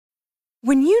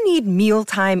When you need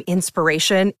mealtime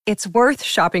inspiration, it's worth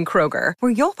shopping Kroger,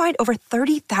 where you'll find over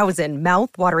 30,000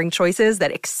 mouth-watering choices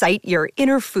that excite your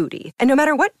inner foodie. And no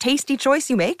matter what tasty choice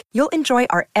you make, you'll enjoy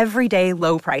our everyday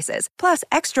low prices, plus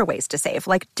extra ways to save,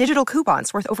 like digital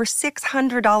coupons worth over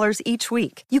 $600 each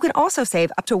week. You can also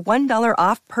save up to $1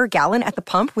 off per gallon at the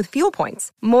pump with fuel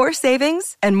points. More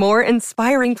savings and more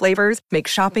inspiring flavors make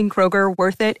shopping Kroger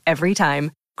worth it every time.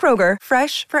 Kroger,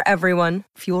 fresh for everyone.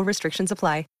 Fuel restrictions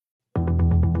apply.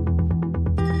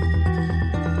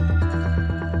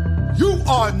 You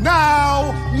are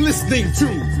now listening to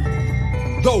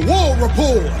the War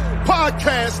Report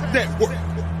Podcast Network.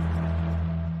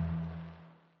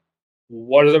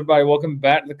 What is everybody? Welcome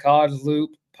back to the College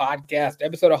Loop Podcast,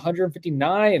 episode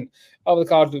 159 of the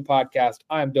College Loop Podcast.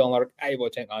 I'm Dylan Lark,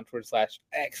 @tank on Twitter/X.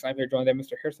 I'm here joined by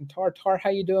Mr. Harrison Tar. Tar, how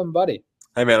you doing, buddy?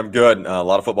 Hey, man, I'm good. A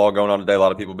lot of football going on today. A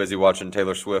lot of people busy watching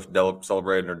Taylor Swift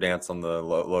celebrating her dance on the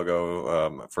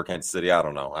logo for Kansas City. I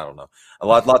don't know.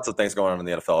 Lots of things going on in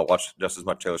the NFL. I watched just as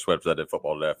much Taylor Swift as I did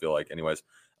football today, I feel like. Anyways,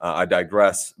 I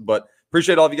digress. But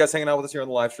appreciate all of you guys hanging out with us here on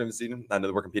the live stream this evening. I know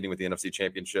that we're competing with the NFC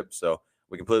Championship, so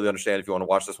we completely understand if you want to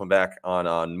watch this one back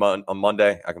on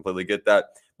Monday. I completely get that.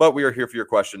 But we are here for your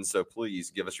questions, so please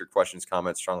give us your questions,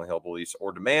 comments, strongly held beliefs,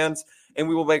 or demands, and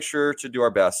we will make sure to do our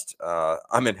best.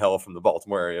 I'm in hell from the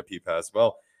Baltimore area, PPAS.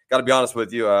 Well, got to be honest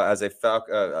with you, as a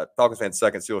Falcons fan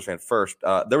second, Steelers fan first,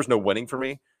 there was no winning for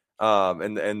me.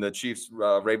 In the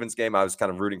Chiefs-Ravens game, I was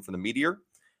kind of rooting for the Meteor.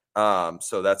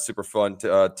 So that's super fun.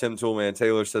 Tim Toolman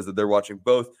Taylor says that they're watching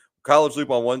both College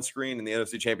Loop on one screen and the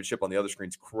NFC Championship on the other screen.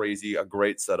 It's crazy, a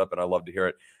great setup, and I love to hear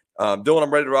it. Dylan,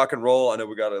 I'm ready to rock and roll. I know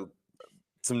we got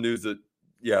some of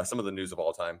the news of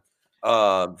all time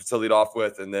to lead off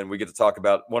with, and then we get to talk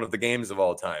about one of the games of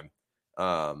all time.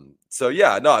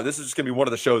 This is just going to be one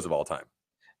of the shows of all time.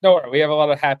 Don't worry, we have a lot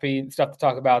of happy stuff to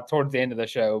talk about towards the end of the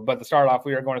show. But to start off,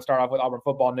 we are going to start off with Auburn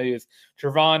football news.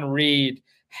 TROVON Reed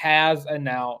has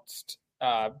announced,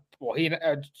 he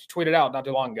tweeted out not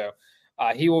too long ago,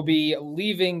 he will be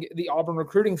leaving the Auburn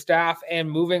recruiting staff and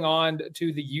moving on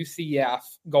to the UCF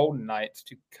Golden Knights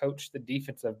to coach the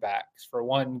defensive backs for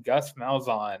one Gus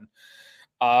Malzahn.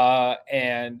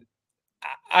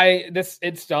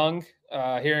 It stung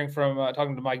hearing from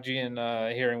talking to Mike G and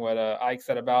hearing what Ike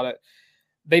said about it.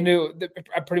 They knew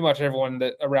pretty much everyone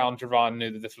that around TROVON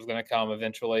knew that this was going to come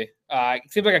eventually.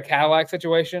 It seems like a Cadillac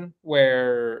situation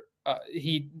where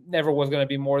he never was going to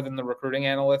be more than the recruiting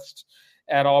analyst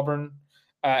at Auburn.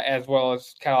 As well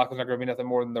as Cadillac was not going to be nothing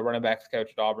more than the running backs coach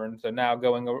at Auburn. So now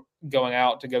going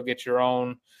out to go get your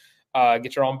own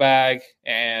bag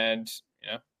and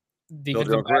build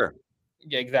your own career.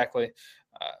 Yeah, exactly.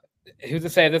 Who's to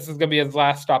say this is going to be his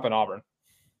last stop in Auburn?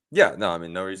 Yeah, no, I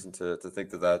mean, no reason to think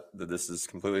that this is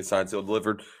completely signed, sealed,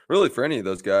 delivered. Really, for any of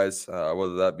those guys,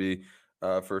 whether that be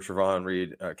for TROVON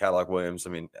Reed, Cadillac Williams.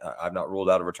 I mean, I've not ruled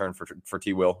out a return for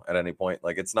T. Will at any point.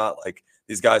 Like, it's not like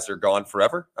these guys are gone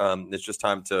forever. It's just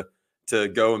time to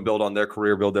go and build on their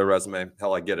career, build their resume.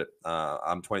 Hell, I get it.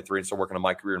 I'm 23 and still working on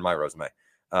my career and my resume.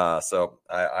 So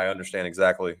I understand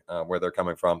exactly where they're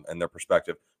coming from and their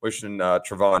perspective. Wishing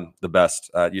TROVON the best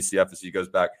at UCF as he goes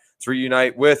back to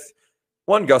reunite with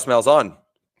one Gus Malzahn.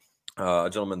 A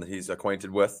gentleman that he's acquainted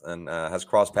with and has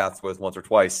crossed paths with once or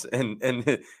twice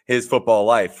in his football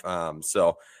life.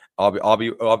 So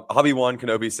Obi-Wan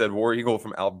Kenobi said War Eagle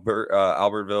from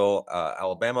Albertville,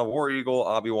 Alabama. War Eagle,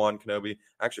 Obi-Wan Kenobi.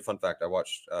 Actually, fun fact, I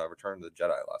watched Return of the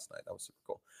Jedi last night. That was super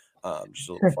cool. Just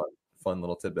a little fun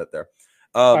little tidbit there.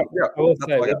 I will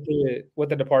say, with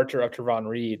the departure of TROVON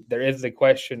Reed, there is the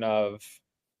question of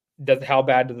how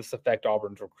bad does this affect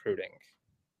Auburn's recruiting?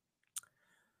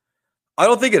 I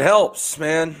don't think it helps,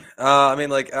 man. I mean,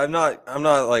 like, I'm not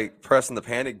like pressing the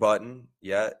panic button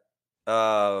yet.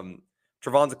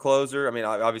 TROVON's a closer. I mean,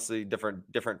 obviously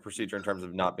different procedure in terms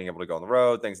of not being able to go on the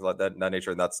road, things like that nature.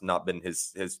 And that's not been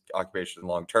his occupation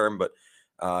long term, but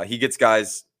he gets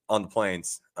guys on the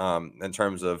planes in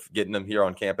terms of getting them here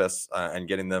on campus and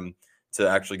getting them to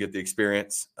actually get the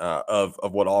experience of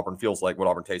what Auburn feels like, what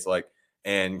Auburn tastes like,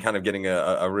 and kind of getting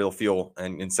a real feel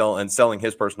and selling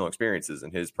his personal experiences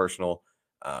and his personal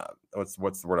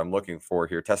what's the word I'm looking for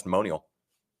here? Testimonial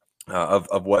of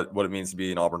what it means to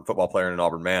be an Auburn football player and an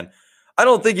Auburn man. I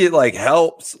don't think it like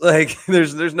helps. Like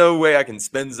there's no way I can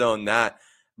spin zone that.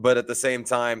 But at the same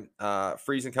time,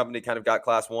 Freeze and company kind of got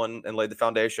class one and laid the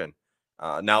foundation.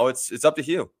 Now it's up to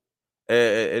Hugh.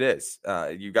 It is.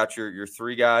 You got your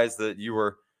three guys that you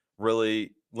were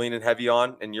really leaning heavy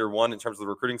on in year one in terms of the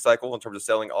recruiting cycle, in terms of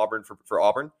selling Auburn for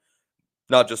Auburn,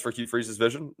 not just for Hugh Freeze's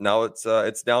vision. Now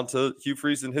it's down to Hugh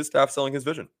Freeze and his staff selling his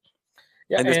vision.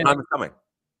 Yeah, and this time is coming.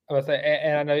 I was saying,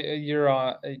 and I know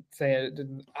you're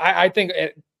saying I think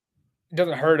it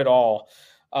doesn't hurt at all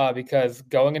because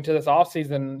going into this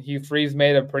offseason, Hugh Freeze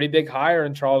made a pretty big hire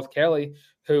in Charles Kelly,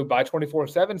 who by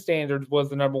 24/7 standards was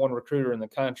the number one recruiter in the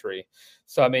country.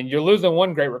 So, I mean, you're losing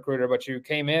one great recruiter, but you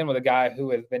came in with a guy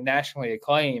who has been nationally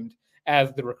acclaimed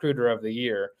as the recruiter of the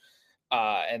year.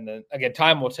 And then again,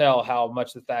 time will tell how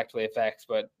much this actually affects,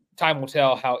 but time will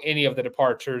tell how any of the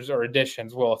departures or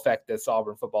additions will affect this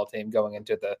Auburn football team going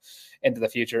into the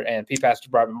future. And PPAS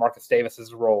Department, Marcus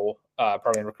Davis's role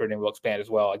probably in recruiting will expand as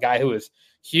well. A guy who is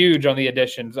huge on the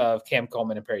additions of Cam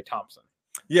Coleman and Perry Thompson.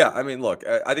 Yeah, I mean, look,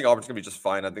 I think Auburn's gonna be just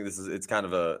fine. I think it's kind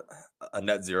of a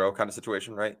net zero kind of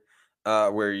situation, right?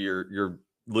 Where you're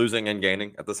losing and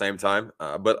gaining at the same time.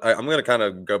 But I'm gonna kind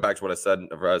of go back to what I said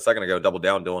a second ago, double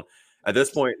down, Dylan. At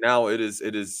this point now, it is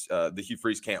the Hugh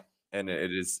Freeze camp, and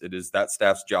it is that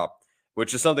staff's job,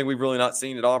 which is something we've really not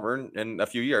seen at Auburn in a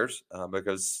few years.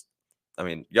 Because, I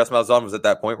mean, Gus Malzahn was at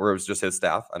that point where it was just his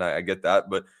staff, and I get that,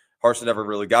 but Harsin never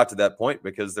really got to that point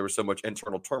because there was so much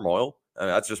internal turmoil. I mean,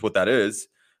 that's just what that is.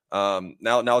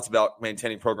 Now it's about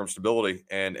maintaining program stability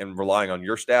and relying on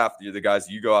your staff, the guys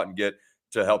you go out and get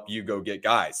to help you go get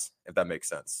guys, if that makes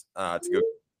sense, to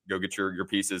go get your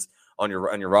pieces on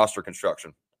your roster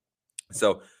construction.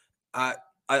 So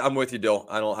I'm with you, Dill.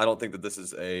 I don't think that this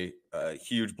is a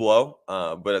huge blow,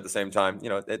 but at the same time,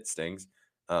 it stings.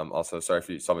 Also, sorry if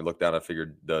you saw me look down. I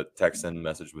figured the text and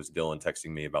message was Dylan texting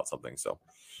me about something. So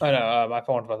I know my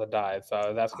phone's about to die, so I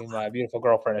was asking my beautiful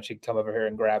girlfriend if she could come over here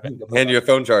and grab it. Hand you a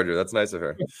phone charger. That's nice of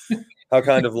her. How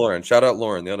kind of Lauren. Shout out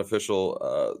Lauren, the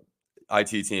unofficial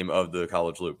IT team of the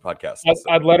College Loop podcast.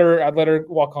 I'd let her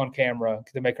walk on camera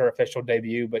to make her official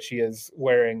debut, but she is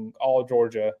wearing all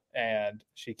Georgia and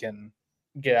she can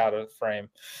get out of the frame.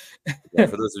 Yeah,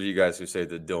 for those of you guys who say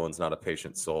that Dylan's not a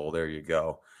patient soul, there you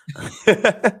go.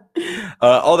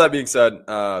 All that being said,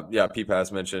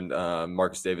 PPAS mentioned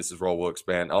Marcus Davis's role will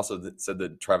expand. Also said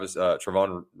that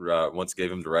TROVON once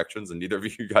gave him directions, and neither of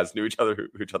you guys knew who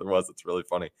each other was. It's really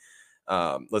funny.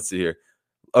 Let's see here.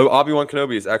 Oh, Obi-Wan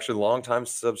Kenobi is actually a longtime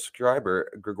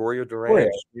subscriber. Gregorio Duran.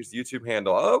 Use the YouTube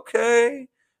handle. Okay.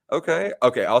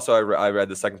 Also, I read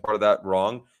the second part of that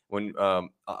wrong. When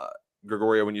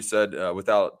Gregorio, when you said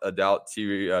without a doubt, T.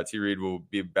 Reed will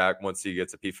be back once he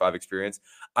gets a P5 experience.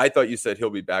 I thought you said he'll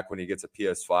be back when he gets a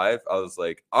PS5. I was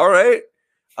like, all right.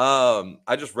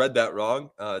 I just read that wrong.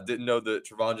 Didn't know that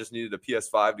TROVON just needed a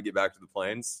PS5 to get back to the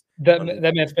Plains.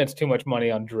 That man spends too much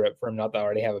money on drip for him not to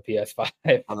already have a PS5.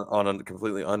 On a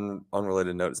completely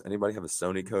unrelated note, does anybody have a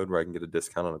Sony code where I can get a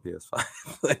discount on a PS5?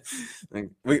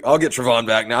 I'll get TROVON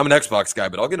back. Now, I'm an Xbox guy,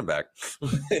 but I'll get him back.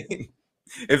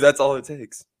 If that's all it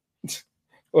takes.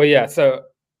 Well, yeah. So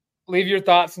leave your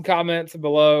thoughts and comments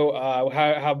below.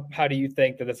 How do you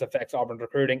think that this affects Auburn's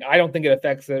recruiting? I don't think it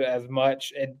affects it as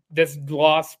much. This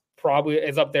loss probably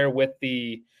is up there with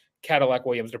the Cadillac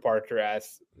Williams departure,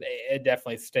 as it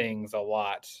definitely stings a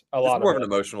lot. It's more of an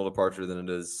emotional departure than it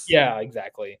is. Yeah,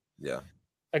 exactly. Yeah.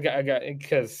 I got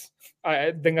because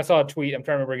I think I saw a tweet. I'm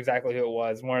trying to remember exactly who it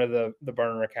was. One of the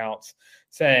burner accounts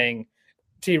saying,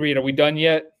 "T. Reed, are we done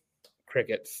yet?"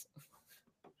 Crickets.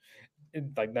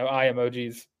 Like no eye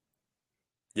emojis.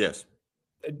 Yes.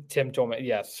 Tim told me,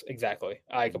 yes, exactly.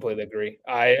 I completely agree.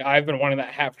 I've been wanting that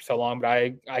hat for so long, but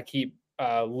I keep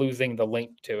losing the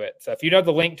link to it. So if you know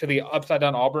the link to the Upside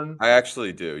Down Auburn, I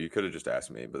actually do. You could have just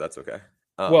asked me, but that's okay.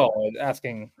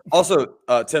 Asking. Also,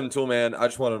 Tim Toolman, I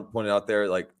just want to point it out there,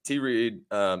 like T. Reed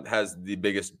has the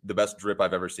best drip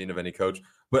I've ever seen of any coach,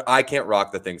 but I can't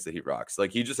rock the things that he rocks.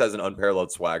 Like he just has an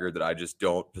unparalleled swagger that I just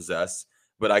don't possess.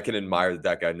 But I can admire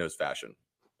that guy knows fashion.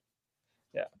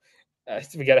 Yeah.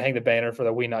 We got to hang the banner for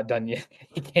the "We Not Done Yet."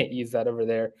 You can't use that over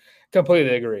there.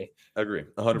 Completely agree.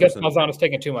 100%. Gus Malzahn is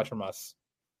taking too much from us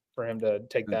for him to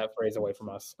take that phrase away from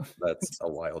us. That's a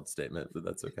wild statement, but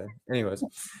that's okay. Anyways,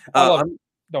 don't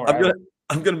worry.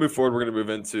 I'm going to move forward. We're going to move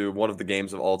into one of the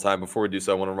games of all time. Before we do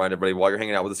so, I want to remind everybody, while you're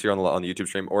hanging out with us here on the YouTube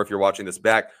stream, or if you're watching this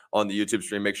back on the YouTube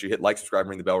stream, make sure you hit like, subscribe, and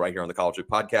ring the bell right here on the College Loop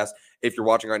Podcast. If you're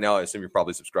watching right now, I assume you're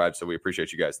probably subscribed, so we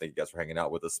appreciate you guys. Thank you guys for hanging out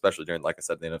with us, especially during, like I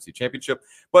said, the NFC Championship.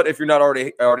 But if you're not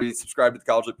already subscribed to the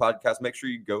College Loop Podcast, make sure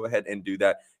you go ahead and do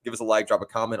that. Give us a like, drop a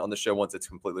comment on the show once it's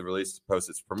completely released, post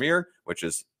its premiere, which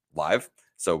is live.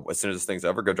 So as soon as this thing's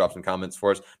over, go drop some comments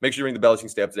for us. Make sure you ring the bell so you can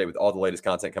stay up to date with all the latest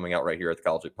content coming out right here at the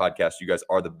College Loop Podcast. You guys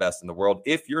are the best in the world.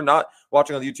 If you're not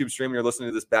watching on the YouTube stream, you're listening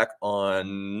to this back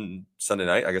on Sunday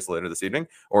night, I guess later this evening,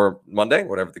 or Monday,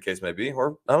 whatever the case may be,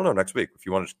 or I don't know, next week. If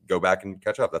you want to go back and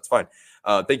catch up, that's fine.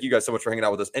 Thank you guys so much for hanging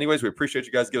out with us. Anyways, we appreciate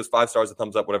you guys. Give us 5 stars, a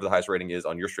thumbs up, whatever the highest rating is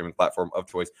on your streaming platform of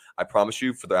choice. I promise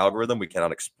you, for the algorithm, we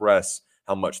cannot express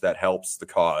how much that helps the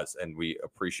cause, and we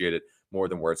appreciate it more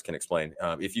than words can explain.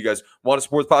 If you guys want to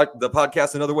support the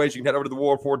podcast in other ways, you can head over to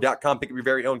thewarreport.com, pick up your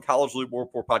very own College Loop War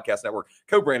Report Podcast Network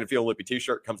co-branded Feeling Loopy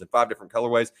t-shirt. Comes in 5 different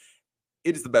colorways.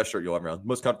 It is the best shirt you'll ever own,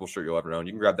 most comfortable shirt you'll ever own.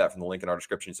 You can grab that from the link in our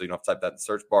description so you don't have to type that in the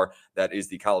search bar. That is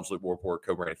the College Loop War Report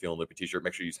co-branded Feeling Loopy t-shirt.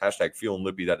 Make sure you use hashtag Feeling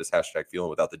Loopy. That is hashtag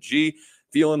Feeling without the G.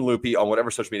 Feeling Loopy on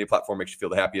whatever social media platform makes you feel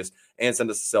the happiest. And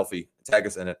send us a selfie, tag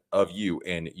us in it, of you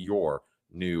and your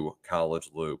new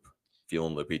College Loop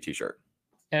Feeling Loopy t-shirt.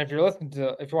 And if you're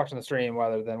watching the stream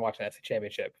rather than watching the FC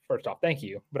Championship, first off, thank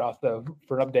you. But also,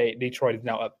 for an update, Detroit is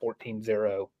now up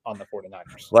 14-0 on the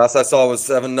 49ers. Last I saw was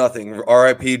 7-0.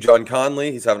 R.I.P. John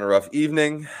Conley. He's having a rough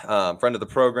evening. Friend of the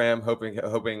program, hoping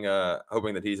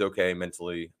that he's okay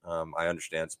mentally. I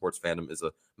understand sports fandom is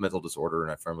a mental disorder,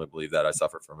 and I firmly believe that. I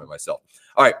suffer from it myself.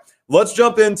 All right, let's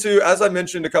jump into, as I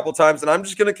mentioned a couple times, and I'm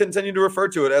just going to continue to refer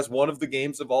to it as one of the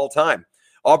games of all time.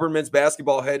 Auburn men's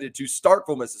basketball headed to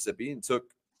Starkville, Mississippi, and took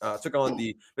on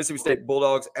the Mississippi State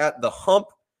Bulldogs at the Hump.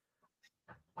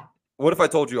 What if I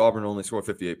told you Auburn only scored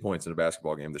 58 points in a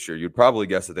basketball game this year? You'd probably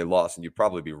guess that they lost, and you'd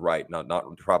probably be right. Not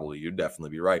probably, you'd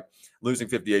definitely be right. Losing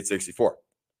 58-64.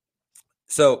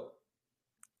 So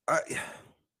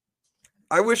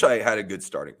I wish I had a good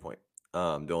starting point,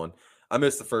 Dylan. I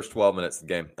missed the first 12 minutes of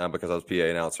the game because I was PA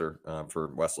announcer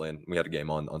for Wesleyan. We had a game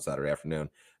on Saturday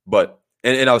afternoon. But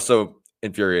and I was so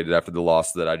infuriated after the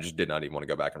loss that I just did not even want to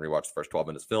go back and rewatch the first 12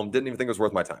 minutes film. Didn't even think it was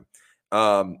worth my time.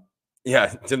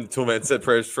 Tim the Toolman said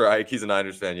prayers for Ike. He's a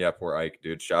Niners fan. Yeah, poor Ike,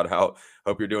 dude. Shout out.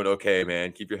 Hope you're doing okay,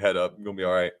 man. Keep your head up. You're going to be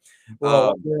all right.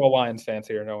 We're all Lions fans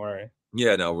here. Don't worry.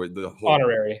 Yeah, no, we're the whole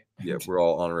honorary. Yeah, we're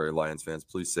all honorary Lions fans.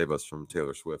 Please save us from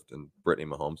Taylor Swift and Brittany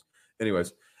Mahomes.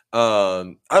 Anyways,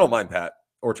 I don't mind Pat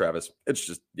or Travis. It's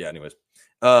just, yeah, anyways.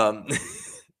 I'm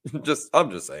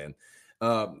just saying.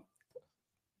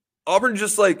 Auburn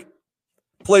just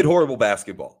played horrible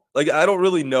basketball. I don't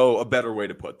really know a better way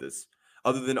to put this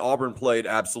other than Auburn played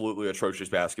absolutely atrocious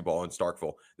basketball in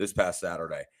Starkville this past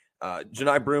Saturday.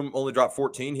 Janai Broom only dropped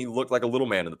 14. He looked like a little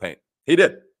man in the paint. He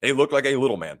did. He looked like a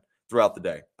little man throughout the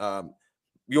day.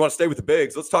 You want to stay with the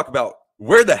bigs? Let's talk about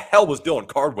where the hell was Dylan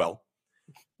Cardwell?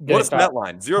 What is that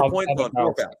line? 0 points on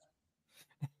 4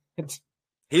 fouls.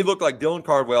 He looked like Dylan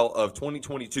Cardwell of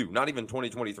 2022, not even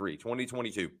 2023,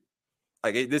 2022.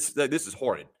 This is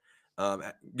horrid.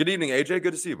 Good evening, AJ.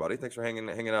 Good to see you, buddy. Thanks for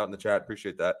hanging out in the chat.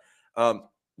 Appreciate that.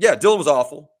 Dylan was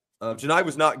awful. Janai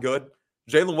was not good.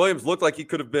 Jalen Williams looked like he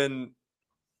could have been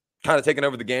kind of taking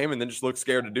over the game and then just looked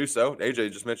scared to do so.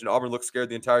 AJ just mentioned Auburn looked scared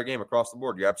the entire game across the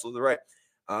board. You're absolutely right.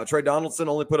 Trey Donaldson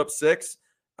only put up 6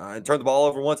 and turned the ball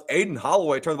over once. Aiden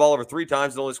Holloway turned the ball over 3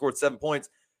 times and only scored 7 points.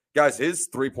 Guys, his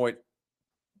 3-point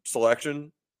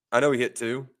selection, I know he hit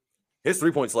 2. His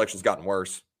 3-point selection's gotten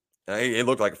worse. He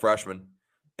looked like a freshman,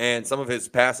 and some of his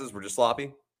passes were just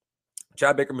sloppy.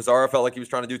 Chad Baker-Mazara felt like he was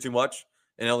trying to do too much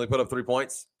and only put up 3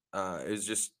 points. It was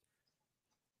just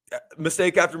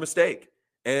mistake after mistake.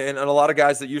 And a lot of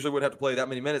guys that usually would have to play that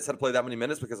many minutes had to play that many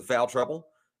minutes because of foul trouble.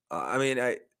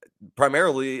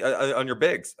 Primarily on your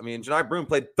bigs. Janai Broom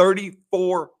played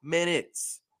 34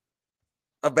 minutes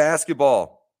of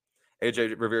basketball.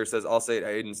 AJ Rivera says, I'll say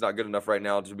Aiden's not good enough right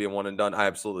now to be a one and done. I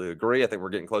absolutely agree. I think we're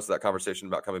getting close to that conversation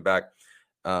about coming back.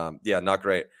 Not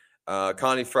great.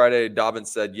 Connie Friday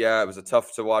Dobbins said, it was a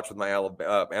tough to watch with my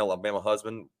Alabama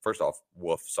husband. First off,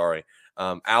 woof, sorry.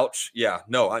 Ouch. Yeah,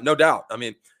 no doubt.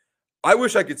 I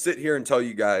wish I could sit here and tell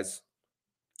you guys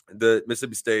the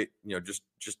Mississippi State, just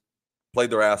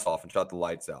played their ass off and shot the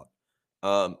lights out.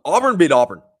 Auburn beat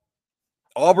Auburn.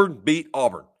 Auburn beat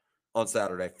Auburn on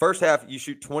Saturday. First half, you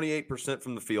shoot 28%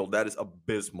 from the field. That is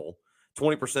abysmal.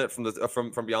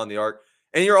 20% from beyond the arc.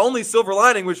 And your only silver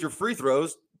lining was your free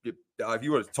throws. If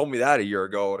you would have told me that a year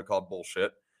ago, I would have called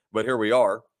bullshit. But here we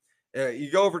are. You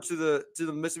go over to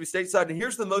the Mississippi State side, and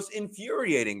here's the most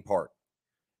infuriating part,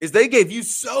 is they gave you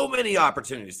so many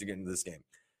opportunities to get into this game.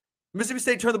 Mississippi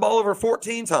State turned the ball over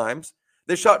 14 times.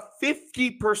 They shot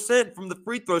 50% from the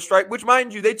free throw strike, which,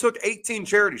 mind you, they took 18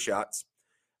 charity shots.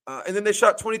 And then they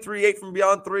shot 23-8 from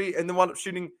beyond 3, and then wound up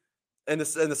shooting in the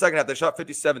second half. They shot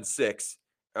 57-6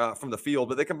 from the field,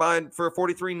 but they combined for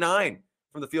 43-9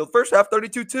 from the field. First half,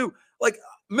 32-2.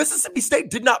 Mississippi State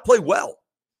did not play well.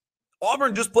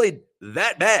 Auburn just played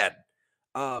that bad.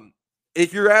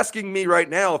 If you're asking me right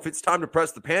now if it's time to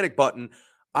press the panic button,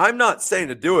 I'm not saying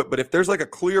to do it, but if there's a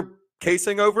clear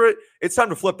casing over it, it's time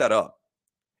to flip that up.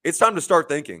 It's time to start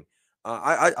thinking.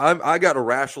 I got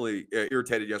irrationally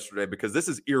irritated yesterday because this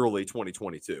is eerily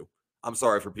 2022. I'm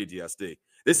sorry for PTSD.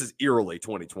 This is eerily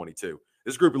 2022.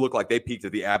 This group looked like they peaked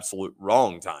at the absolute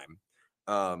wrong time.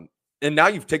 And now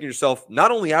you've taken yourself not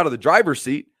only out of the driver's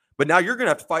seat, But now you're going to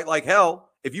have to fight like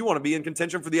hell if you want to be in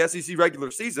contention for the SEC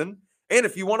regular season and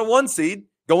if you want a 1 seed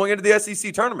going into the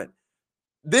SEC tournament.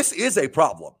 This is a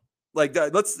problem. Like,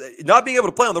 not being able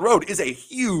to play on the road is a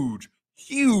huge,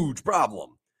 huge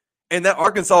problem. And that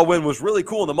Arkansas win was really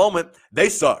cool in the moment. They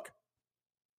suck.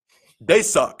 They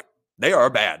suck. They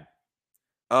are bad.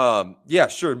 Yeah,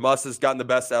 sure. Muss has gotten the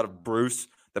best out of Bruce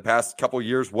the past couple of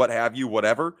years, what have you,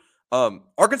 whatever.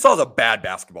 Arkansas is a bad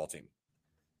basketball team.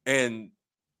 And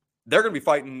they're going to be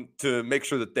fighting to make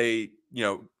sure that they,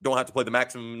 don't have to play the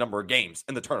maximum number of games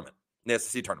in the tournament, in the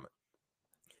SEC tournament.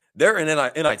 They're in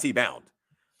NIT bound.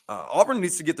 Auburn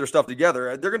needs to get their stuff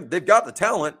together. They've got the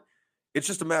talent. It's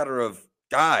just a matter of,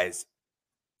 guys,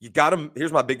 you got them.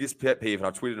 Here's my biggest pet peeve, and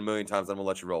I've tweeted a million times. I'm going to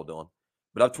let you roll, Dylan.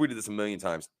 But I've tweeted this a million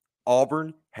times.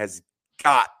 Auburn has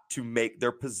got to make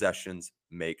their possessions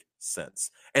make sense.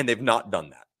 And they've not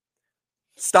done that.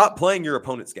 Stop playing your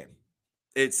opponent's game.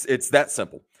 It's that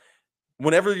simple.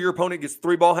 Whenever your opponent gets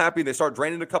 3-ball happy and they start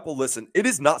draining a couple, listen, it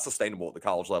is not sustainable at the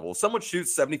college level. If someone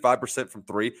shoots 75% from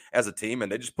 3 as a team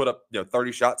and they just put up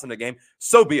 30 shots in a game,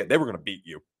 so be it. They were going to beat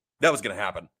you. That was going to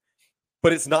happen.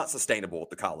 But it's not sustainable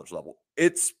at the college level.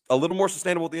 It's a little more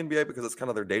sustainable at the NBA because it's kind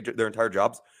of their entire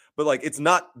jobs. But it's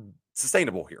not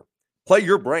sustainable here. Play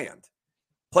your brand.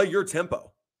 Play your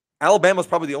tempo. Alabama's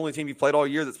probably the only team you've played all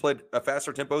year that's played a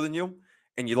faster tempo than you,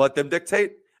 and you let them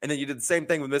dictate. And then you did the same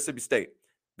thing with Mississippi State.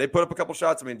 They put up a couple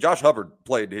shots. I mean, Josh Hubbard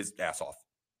played his ass off.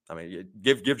 I mean,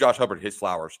 give Josh Hubbard his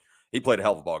flowers. He played a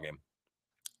hell of a ball game.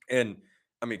 And,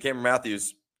 I mean, Cameron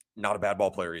Matthews, not a bad ball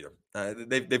player either.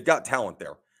 They've got talent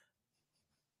there.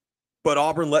 But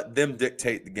Auburn let them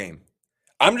dictate the game.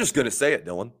 I'm just going to say it,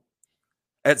 Dylan.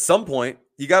 At some point,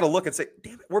 you got to look and say,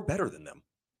 damn it, we're better than them.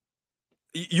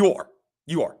 You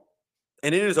are.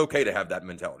 And it is okay to have that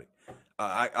mentality.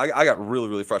 I got really,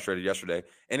 really frustrated yesterday.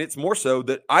 And it's more so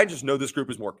that I just know this group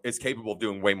is capable of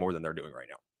doing way more than they're doing right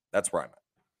now. That's where I'm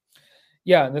at.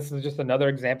 Yeah, and this is just another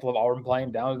example of Auburn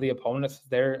playing down to the opponents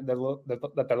that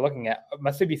they're looking at.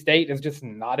 Mississippi State is just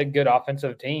not a good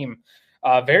offensive team.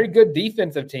 Very good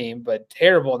defensive team, but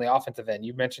terrible in the offensive end.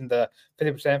 You mentioned the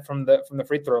 50% from the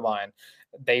free throw line.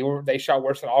 They shot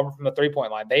worse than Auburn from the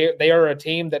 3-point line. They are a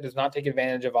team that does not take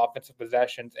advantage of offensive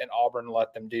possessions, and Auburn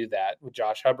let them do that with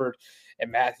Josh Hubbard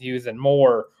and Matthews and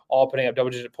Moore all putting up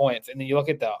double-digit points. And then you look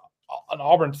at on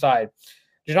Auburn side,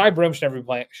 Janai Broome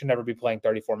should never be playing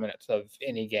 34 minutes of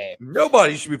any game.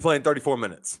 Nobody should be playing 34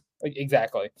 minutes.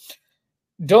 Exactly.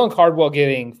 Dylan Cardwell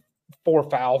getting 4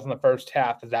 fouls in the first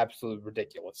half is absolutely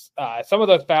ridiculous. Some of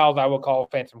those fouls I will call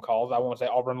phantom calls. I won't say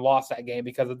Auburn lost that game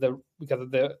because of the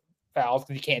fouls,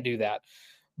 because you can't do that.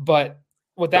 But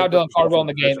without Dylan Cardwell in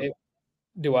the game,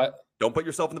 do what? Don't put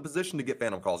yourself in the position to get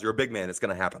phantom calls. You're a big man. It's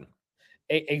going to happen.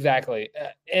 Exactly.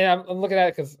 And I'm looking at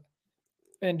it because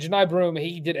Janai Broome,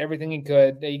 he did everything he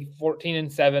could. He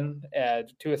 14-7,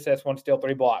 2 assists, 1 steal,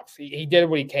 3 blocks. He did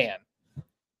what he can.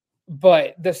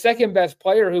 But the second best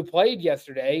player who played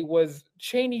yesterday was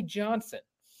Chaney Johnson.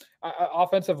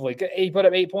 Offensively, he put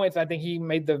up 8 points. I think he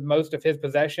made the most of his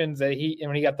possessions when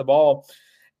he got the ball.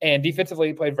 And defensively,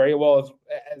 he played very well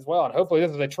as well. And hopefully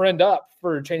this is a trend up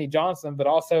for Chaney Johnson, but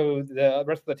also the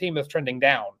rest of the team is trending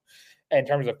down in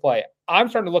terms of play. I'm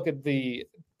starting to look at the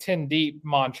 10 deep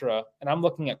mantra, and I'm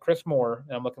looking at Chris Moore,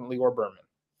 and I'm looking at Lior Berman.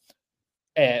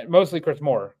 And mostly Chris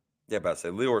Moore. Yeah, but I say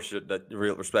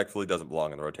Lior respectfully doesn't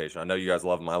belong in the rotation. I know you guys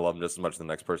love him. I love him just as much as the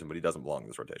next person, but he doesn't belong in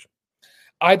this rotation.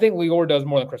 I think Lior does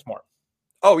more than Chris Moore.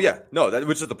 Oh, yeah. No,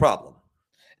 which is the problem.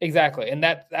 Exactly, and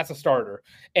that's a starter.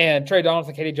 And Trey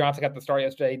Donaldson, Katie Johnson got the start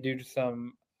yesterday due to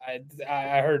some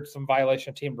I heard some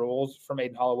violation of team rules from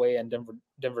Aiden Holloway and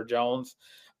Denver Jones.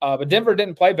 But Denver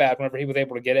didn't play bad whenever he was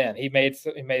able to get in. He made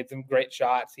some great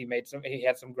shots. He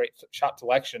had some great shot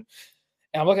selection.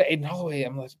 And I'm looking at Aiden Holloway.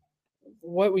 I'm like,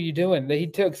 what were you doing? He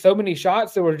took so many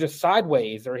shots that were just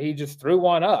sideways, or he just threw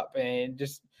one up and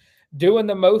just doing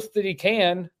the most that he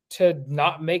can to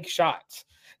not make shots.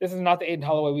 This is not the Aiden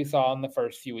Holloway we saw in the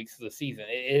first few weeks of the season.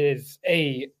 It is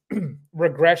a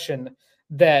regression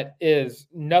that is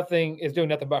doing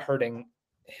nothing but hurting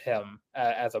him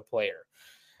as a player.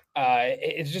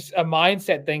 It's just a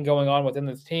mindset thing going on within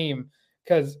this team,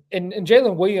 because and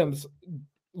Jalen Williams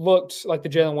looked like the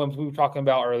Jalen Williams we were talking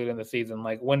about earlier in the season.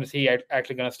 Like, when is he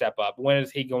actually going to step up? When is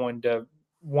he going to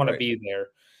want to be there?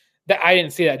 I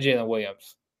didn't see that Jalen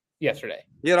Williams yesterday.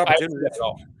 He had opportunities at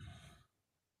all.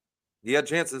 He had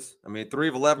chances. I mean, 3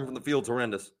 of 11 from the field's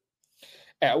horrendous.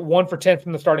 1 for 10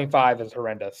 from the starting 5 is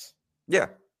horrendous. Yeah.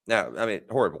 No, I mean,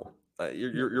 horrible.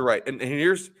 You're right. And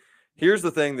here's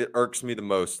the thing that irks me the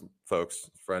most,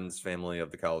 folks, friends, family of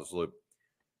the College Loop.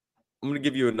 I'm going to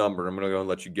give you a number. I'm going to go and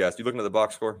let you guess. You looking at the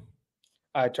box score?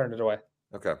 I turned it away.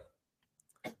 Okay.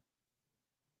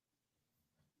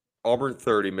 Auburn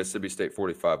 30, Mississippi State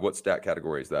 45. What stat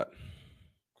category is that?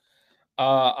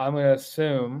 I'm going to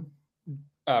assume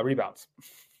rebounds.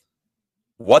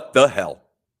 What the hell?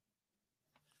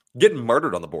 Getting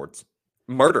murdered on the boards.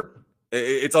 Murder.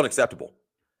 It's unacceptable.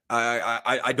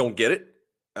 I don't get it.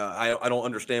 I don't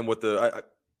understand what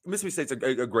Mississippi State's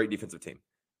a great defensive team.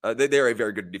 They're a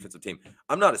very good defensive team.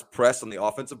 I'm not as pressed on the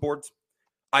offensive boards.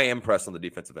 I am pressed on the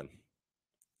defensive end.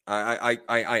 I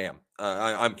am.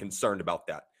 I'm concerned about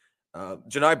that.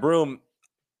 Janai Broome,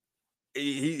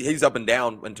 he's up and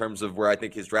down in terms of where I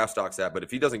think his draft stock's at. But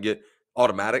if he doesn't get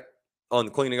automatic on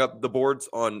cleaning up the boards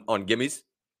on gimmies,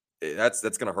 that's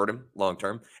going to hurt him long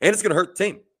term, and it's going to hurt the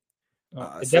team.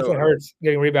 It definitely hurts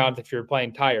getting rebounds if you're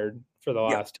playing tired for the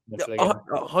last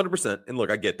 100%. And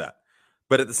look, I get that,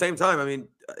 but at the same time, I mean,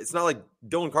 it's not like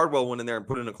Dylan Cardwell went in there and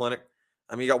put in a clinic.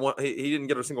 I mean, he got one. He didn't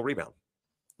get a single rebound.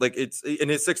 Like, it's in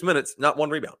his 6 minutes, not one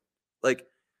rebound. Like,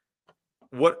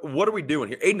 what are we doing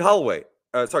here? Aiden Holloway,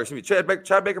 Chad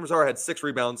Baker-Mazara had 6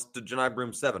 rebounds to Janai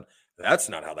Broome 7. That's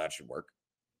not how that should work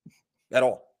at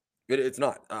all. It's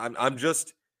not. I'm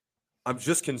just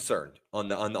concerned on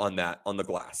the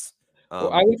glass.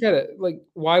 Well, I look at it like,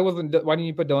 why didn't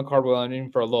you put Dylan Cardwell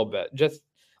in for a little bit? Just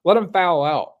let him foul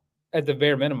out at the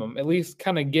bare minimum. At least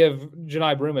kind of give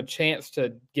Janai Broome a chance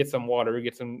to get some water,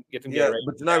 get some. Yeah,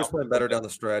 but Janai was playing better down the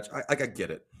stretch. I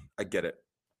get it.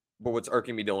 But what's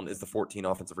irking me, Dylan, is the 14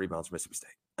 offensive rebounds for Mississippi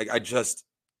State. I just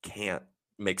can't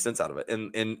make sense out of it.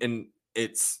 And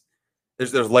it's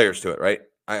there's layers to it, right?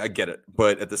 I get it,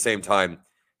 but at the same time,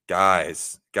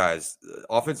 guys,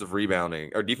 offensive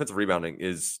rebounding or defensive rebounding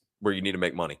is where you need to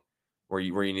make money, where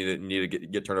you need to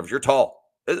get turnovers. You're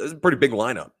tall. It's a pretty big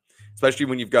lineup, especially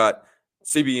when you've got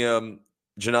CBM,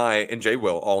 Janai, and J.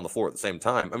 Will all on the floor at the same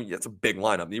time. I mean, that's a big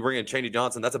lineup. You bring in Chaney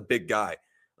Johnson, that's a big guy.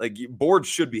 Like, boards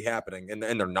should be happening, and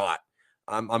they're not.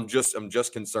 I'm just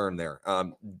concerned there.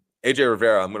 AJ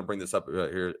Rivera, I'm going to bring this up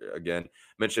here again.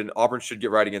 Mentioned Auburn should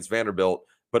get right against Vanderbilt,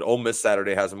 but Ole Miss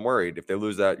Saturday has them worried. If they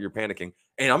lose that, you're panicking.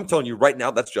 And I'm telling you right now,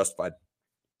 that's justified.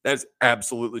 That is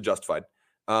absolutely justified.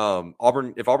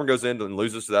 If Auburn goes in and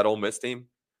loses to that Ole Miss team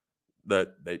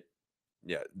that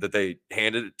they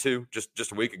handed it to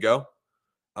just a week ago,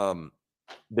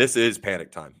 this is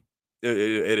panic time.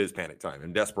 It is panic time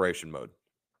and desperation mode,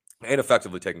 and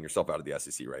effectively taking yourself out of the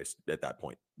SEC race at that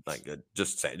point. Like,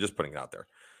 just putting it out there.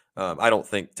 I don't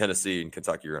think Tennessee and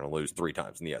Kentucky are going to lose 3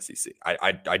 times in the SEC.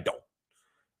 I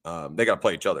don't. They got to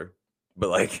play each other, but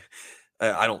like,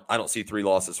 I don't see 3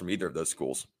 losses from either of those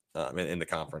schools in the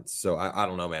conference. So I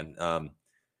don't know, man.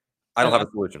 I don't have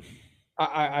a solution.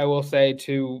 I will say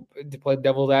to play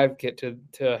devil's advocate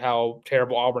to how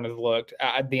terrible Auburn has looked.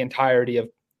 The entirety of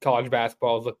college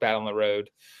basketball has looked bad on the road.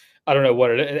 I don't know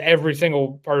what it is. Every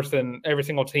single person, every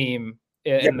single team.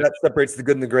 That separates the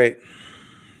good and the great.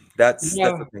 That's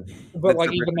the thing. But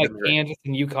like, even like Kansas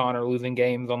and UConn are losing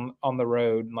games on the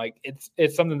road. Like,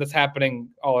 it's something that's happening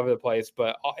all over the place.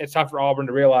 But it's time for Auburn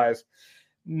to realize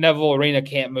Neville Arena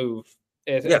can't move.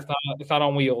 It's not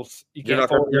on wheels. You're not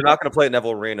going to play at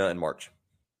Neville Arena in March.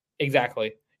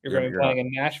 Exactly. You're going to be playing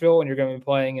in Nashville, and you're going to be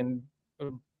playing in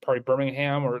probably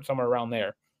Birmingham or somewhere around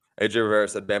there. AJ Rivera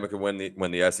said Bama could win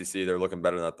the SEC. They're looking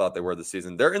better than I thought they were this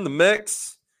season. They're in the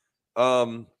mix.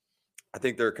 I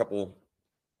think they're a couple.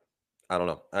 I don't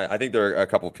know. I think they're a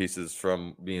couple pieces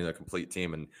from being a complete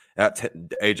team. And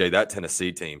that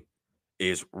Tennessee team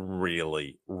is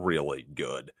really, really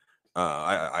good.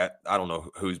 I don't know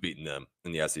who's beating them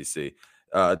in the SEC.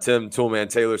 Tim Toolman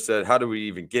Taylor said, "How do we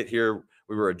even get here?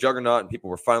 We were a juggernaut, and people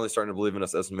were finally starting to believe in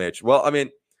us." SMH. Well, I mean,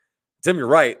 Tim, you're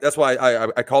right. That's why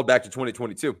I called back to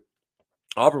 2022.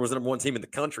 Auburn was the number 1 team in the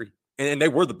country, and they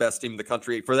were the best team in the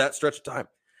country for that stretch of time.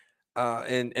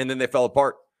 And then they fell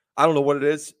apart. I don't know what it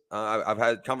is. I've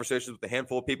had conversations with a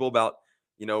handful of people about,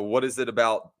 what is it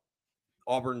about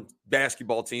Auburn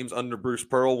basketball teams under Bruce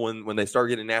Pearl when they start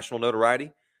getting national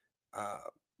notoriety? I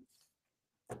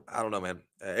don't know, man.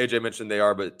 AJ mentioned they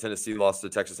are, but Tennessee lost to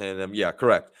Texas A&M. Yeah,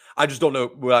 correct. I just don't know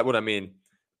what I mean.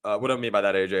 What I mean by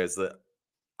that, AJ, is that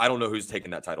I don't know who's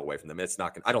taking that title away from them. It's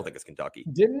not. I don't think it's Kentucky.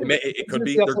 It could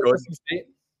be. They're good.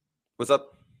 What's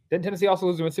up? Didn't Tennessee also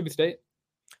lose to Mississippi State?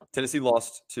 Tennessee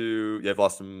lost to. They've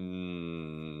lost to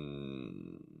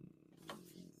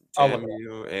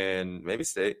TAMU and maybe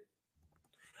State.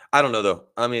 I don't know though.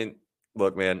 I mean,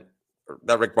 look, man.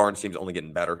 That Rick Barnes team's only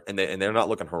getting better, and they're not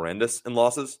looking horrendous in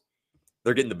losses.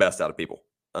 They're getting the best out of people.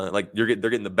 They're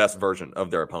getting the best version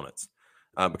of their opponents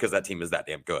because that team is that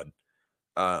damn good.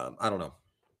 I don't know.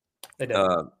 They did.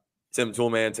 Tim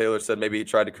Toolman Taylor said maybe he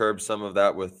tried to curb some of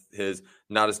that with his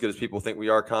 "not as good as people think we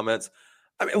are" comments.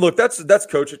 I mean, look, that's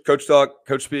coach talk,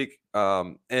 coach speak.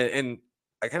 And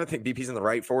I kind of think BP's in the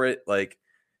right for it. Like,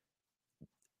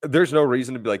 there's no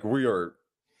reason to be like, we are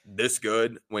this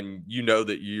good when you know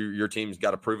that your team's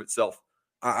got to prove itself.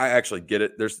 I actually get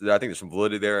it. I think there's some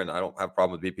validity there, and I don't have a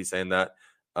problem with BP saying that.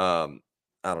 I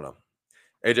don't know.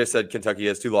 AJ said Kentucky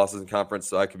has 2 losses in conference,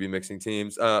 so I could be mixing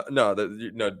teams. No,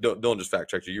 Dylan just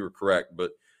fact checked you. You were correct,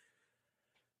 but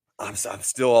I'm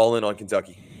still all in on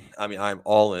Kentucky. I mean, I'm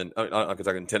all in on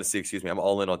Kentucky and Tennessee. Excuse me. I'm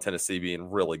all in on Tennessee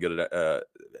being really good at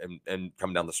and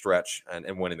coming down the stretch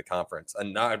and winning the conference.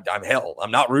 And I'm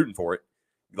not rooting for it.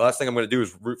 The last thing I'm going to do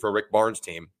is root for a Rick Barnes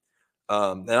team.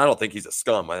 And I don't think he's a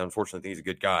scum. I unfortunately think he's a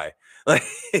good guy. Like,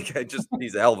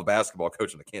 he's a hell of a basketball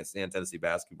coach, and I can't stand Tennessee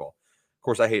basketball. Of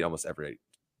course, I hate almost every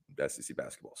SEC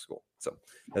basketball school. So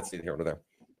that's neither here nor there.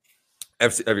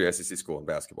 Every SEC school in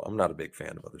basketball. I'm not a big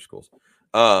fan of other schools.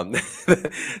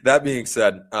 That being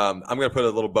said, I'm going to put a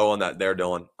little bow on that there,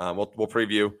 Dylan. We'll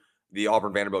preview the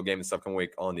Auburn Vanderbilt game this upcoming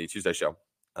week on the Tuesday show.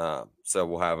 So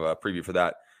we'll have a preview for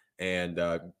that and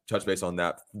touch base on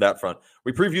that front.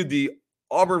 We previewed the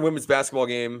Auburn women's basketball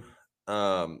game.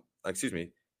 Excuse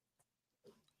me,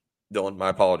 Dylan. My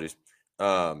apologies.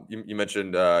 You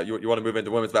mentioned you want to move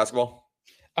into women's basketball?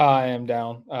 I am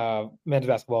down. Men's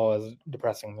basketball is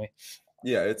depressing me.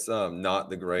 Yeah, it's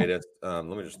not the greatest. Let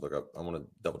me just look up. I want to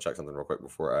double check something real quick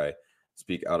before I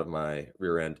speak out of my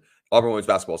rear end. Auburn women's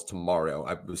basketball is tomorrow.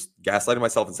 I was gaslighting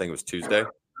myself and saying it was Tuesday.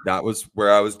 That was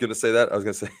where I was going to say that. I was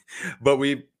going to say, but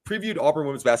we previewed Auburn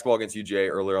women's basketball against UGA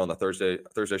earlier on the Thursday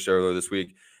show earlier this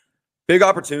week. Big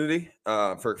opportunity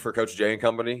for Coach Jay and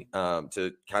company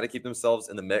to kind of keep themselves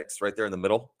in the mix right there in the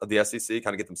middle of the SEC,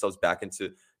 kind of get themselves back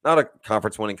into not a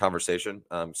conference winning conversation.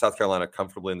 South Carolina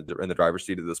comfortably in the driver's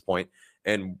seat at this point,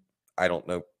 and I don't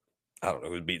know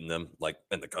who's beating them like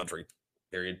in the country,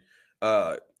 period,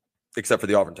 except for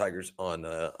the Auburn Tigers on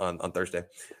Thursday.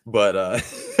 But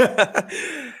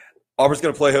Auburn's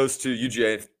going to play host to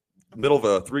UGA, middle of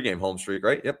a 3-game home streak,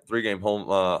 right? Yep, 3-game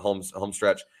home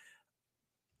stretch.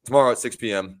 Tomorrow at 6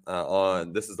 p.m.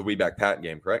 This is the We Back Pat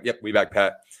game, correct? Yep, We Back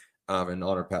Pat in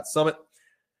honor of Pat Summit.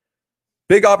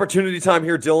 Big opportunity time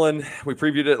here, Dylan. We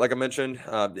previewed it, like I mentioned.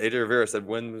 AJ Rivera said,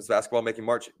 "When's basketball making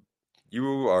March?"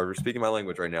 You are speaking my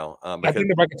language right now. I think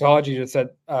the bracketology just said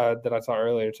that I saw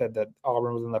earlier said that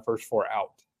Auburn was in the first 4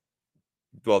 out.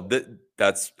 Well,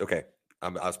 that's okay. I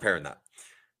was pairing that.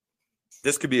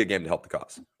 This could be a game to help the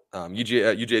cause.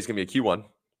 UGA is going to be a Q1.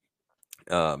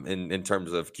 In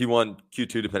terms of Q1,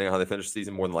 Q2, depending on how they finish the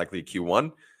season, more than likely a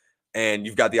Q1. And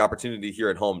you've got the opportunity here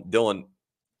at home. Dylan,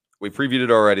 we previewed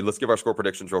it already. Let's give our score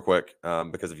predictions real quick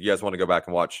because if you guys want to go back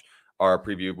and watch our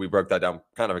preview, we broke that down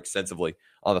kind of extensively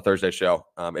on the Thursday show.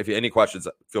 If you have any questions,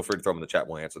 feel free to throw them in the chat.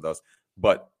 We'll answer those.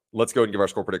 But let's go and give our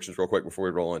score predictions real quick before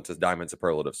we roll into diamond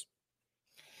superlatives.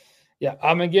 Yeah,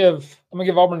 I'm gonna give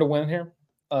Auburn to win here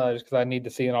just because I need to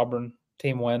see an Auburn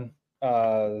team win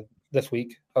this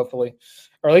week, hopefully,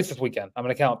 or at least this weekend. I'm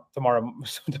going to count tomorrow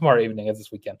evening as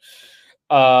this weekend.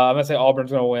 I'm going to say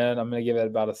Auburn's going to win. I'm going to give it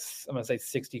I'm going to say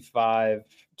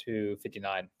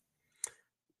 65-59.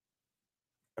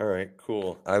 All right,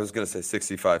 cool. I was going to say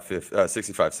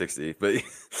 65-60, but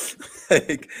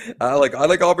I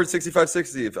like Auburn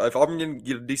 65-60. If Auburn can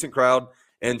get a decent crowd,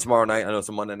 and tomorrow night, I know it's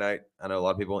a Monday night. I know a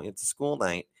lot of people, it's a school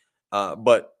night.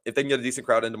 But if they can get a decent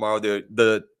crowd in tomorrow,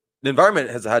 the environment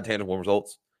has had tangible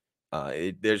results.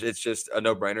 It's just a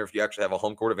no-brainer. If you actually have a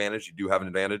home court advantage, you do have an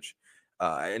advantage.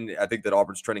 And I think that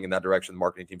Auburn's trending in that direction. The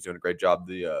marketing team's doing a great job.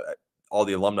 All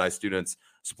the alumni, students,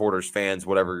 supporters, fans,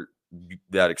 whatever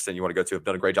that extent you want to go to, have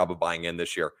done a great job of buying in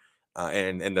this year.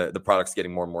 And the product's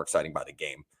getting more and more exciting by the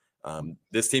game.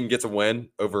 This team gets a win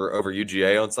over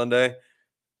UGA on Sunday.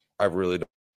 I really don't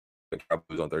think I'll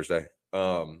lose on Thursday.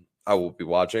 I will be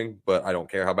watching, but I don't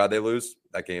care how bad they lose.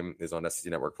 That game is on SEC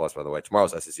Network Plus, by the way.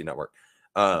 Tomorrow's SEC Network.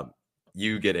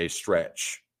 You get a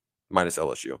stretch minus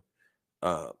LSU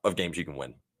of games you can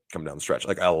win coming down the stretch,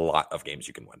 like a lot of games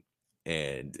you can win.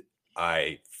 And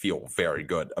I feel very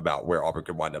good about where Auburn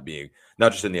could wind up being,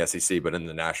 not just in the SEC, but in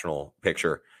the national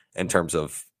picture in terms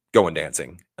of going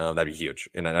dancing. That'd be huge.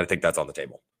 And I think that's on the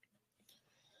table.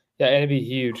 Yeah, and it'd be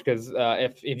huge because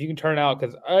if you can turn out,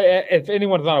 because if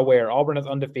anyone's not aware, Auburn is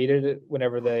undefeated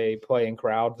whenever they play in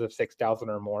crowds of 6,000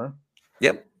 or more.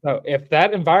 Yep. So if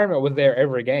that environment was there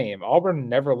every game, Auburn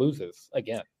never loses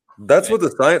again. That's what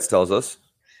the science tells us.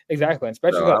 Exactly. And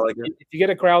especially if you get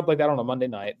a crowd like that on a Monday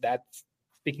night, that's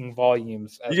speaking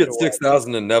volumes. You get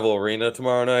 6,000 in Neville Arena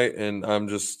tomorrow night, and I'm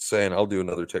just saying I'll do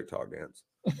another TikTok dance.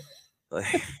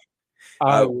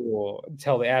 I will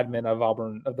tell the admin of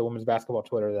Auburn, of the women's basketball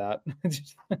Twitter, that.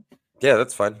 Yeah,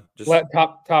 that's fine. Just Let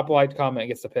top liked comment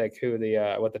gets to pick who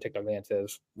the what the TikTok dance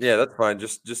is. yeah, that's fine.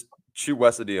 Just shoot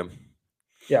Wes a DM.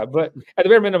 Yeah, but at the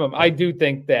bare minimum, I do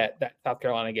think that South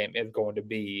Carolina game is going to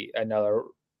be another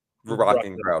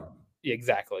Rocking crowd.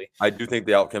 Exactly. I do think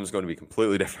the outcome is going to be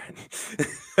completely different.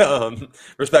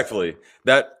 Respectfully,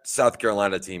 that South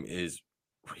Carolina team is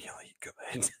really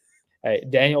good. Hey,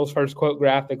 Daniel's first quote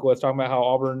graphic was talking about how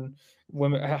Auburn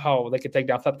women, how they could take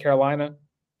down South Carolina.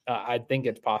 I think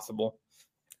it's possible.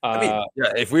 I mean,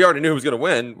 yeah, if we already knew who was going to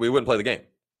win, we wouldn't play the game.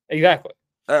 Exactly.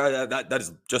 That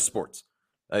is just sports.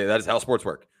 That is how sports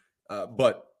work.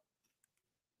 But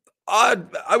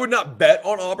I would not bet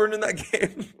on Auburn in that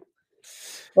game.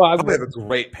 Well, I would have a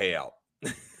great payout.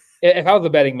 If I was a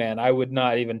betting man, I would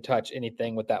not even touch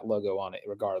anything with that logo on it,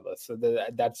 regardless. So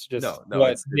that's just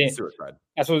it's suicide.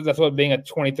 That's what being a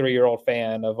 23-year-old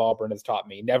fan of Auburn has taught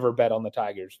me. Never bet on the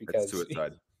Tigers because it's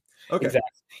suicide. Okay,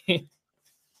 exactly.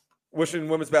 Wishing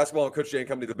women's basketball and Coach Jay and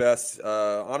company the best.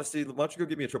 Honestly, why don't you go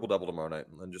give me a triple-double tomorrow night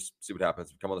and just see what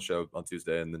happens. Come on the show on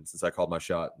Tuesday, and then since I called my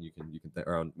shot, you can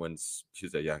or on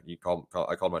Tuesday, yeah, you call.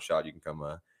 I called my shot. You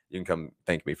can come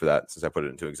thank me for that since I put it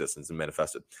into existence and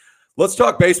manifested. Let's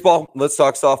talk baseball. Let's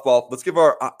talk softball. Let's give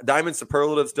our Diamond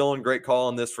superlatives. Dylan, great call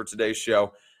on this for today's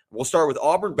show. We'll start with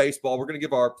Auburn baseball. We're going to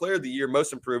give our player of the year,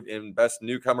 most improved, and best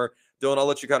newcomer. Dylan, I'll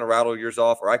let you kind of rattle yours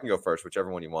off, or I can go first, whichever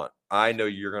one you want. I know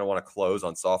you're going to want to close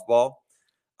on softball,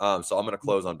 so I'm going to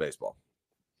close on baseball.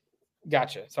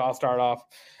 Gotcha. So I'll start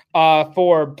off.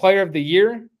 For player of the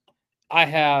year, I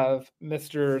have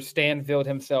Mr. Stanfield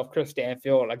himself, Chris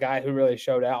Stanfield, a guy who really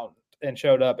showed up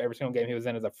every single game he was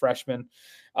in as a freshman.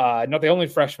 Not the only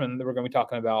freshman that we're going to be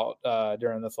talking about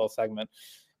during this little segment,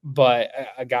 but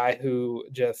a guy who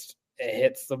just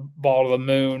hits the ball to the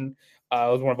moon.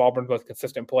 Was one of Auburn's most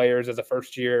consistent players as a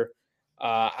first year.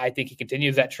 I think he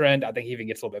continues that trend. I think he even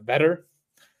gets a little bit better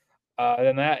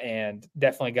than that, and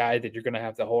definitely a guy that you're going to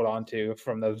have to hold on to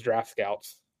from those draft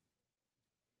scouts.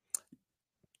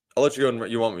 I'll let you go.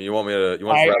 You want me to rattle all three? You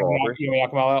want me to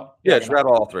knock them all out? Yeah, just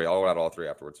rattle all three. I'll rattle all three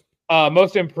afterwards.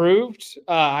 Most improved,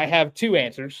 I have two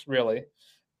answers, really.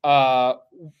 I'm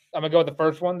going to go with the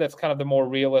first one. That's kind of the more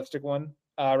realistic one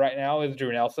right now is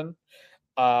Drew Nelson.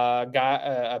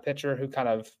 A pitcher who kind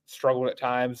of struggled at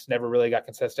times, never really got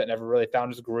consistent, never really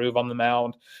found his groove on the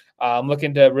mound. I'm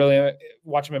looking to really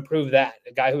watch him improve that.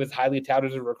 A guy who is highly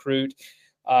touted as a recruit,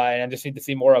 and I just need to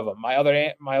see more of him. My other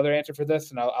answer for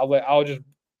this, and I'll just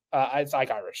it's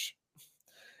Ike Irish.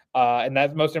 And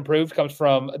that most improved comes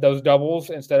from those doubles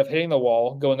instead of hitting the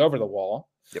wall, going over the wall,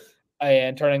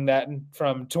 and turning that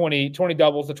from 20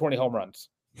 doubles to 20 home runs.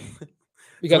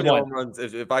 Because 20 home runs,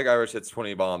 if Ike Irish hits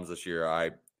 20 bombs this year,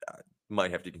 I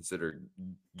might have to consider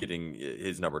getting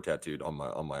his number tattooed on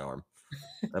my arm.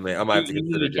 I mean, I might have to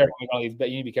consider. You need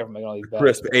to be careful making all these bets.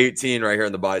 Crisp 18 right here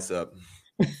in the bicep.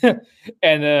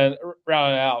 And then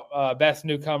rounding out, best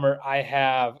newcomer, I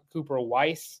have Cooper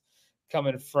Weiss.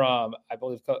 Coming from, I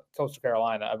believe, Coastal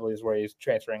Carolina, I believe is where he's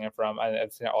transferring in from.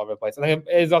 I've seen it all over the place. I think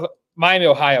it's also, Miami,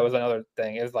 Ohio is another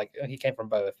thing. It's like he came from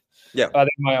both. Yeah. I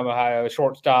think Miami, Ohio,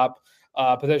 shortstop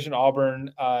position Auburn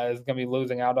is going to be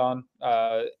losing out on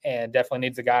and definitely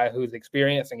needs a guy who's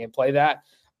experienced and can play that.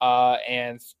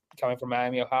 And coming from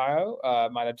Miami, Ohio,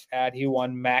 might have just add he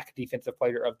won MAC Defensive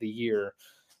Player of the Year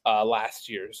last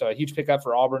year. So a huge pickup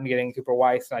for Auburn getting Cooper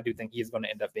Weiss, and I do think he's going to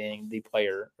end up being the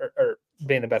player or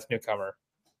being the best newcomer.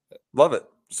 Love it.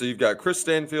 So you've got Chris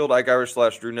Stanfield, Ike Irish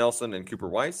 / Drew Nelson, and Cooper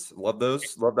Weiss. Love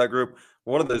those. Love that group.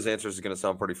 One of those answers is going to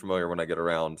sound pretty familiar when I get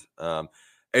around.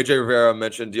 AJ Rivera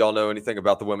mentioned, do y'all know anything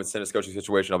about the women's tennis coaching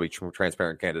situation? I'll be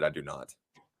transparent and candid. I do not.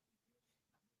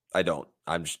 I don't.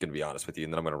 I'm just going to be honest with you,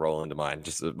 and then I'm going to roll into mine.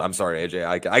 I'm sorry, AJ.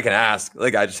 I can ask.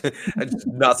 Like I just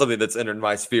not something that's entered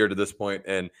my sphere to this point,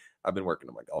 and I've been working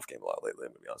on my golf game a lot lately.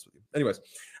 I'm going to be honest with you. Anyways,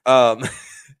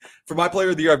 for my player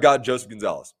of the year, I've got Joseph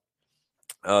Gonzalez.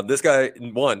 This guy,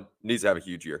 one, needs to have a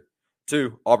huge year.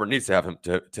 Two, Auburn needs to have him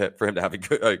for him to have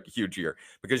a huge year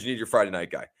because you need your Friday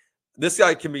night guy. This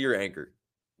guy can be your anchor.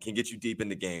 Can get you deep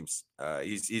into games.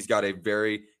 He's got a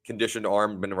very conditioned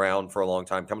arm, been around for a long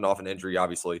time, coming off an injury,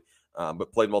 obviously,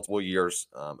 but played multiple years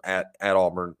at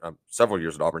Auburn, several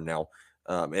years at Auburn now,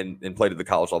 and played at the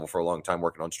college level for a long time,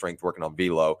 working on strength, working on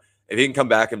velo. If he can come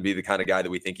back and be the kind of guy that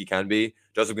we think he can be,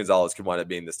 Joseph Gonzalez could wind up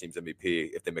being this team's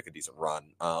MVP if they make a decent run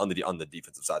on the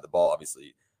defensive side of the ball.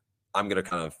 Obviously, I'm going to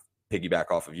kind of piggyback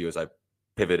off of you as I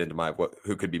pivot into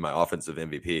who could be my offensive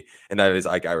MVP, and that is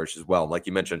Ike Irish as well. Like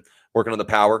you mentioned, working on the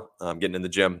power, getting in the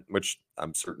gym, which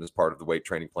I'm certain is part of the weight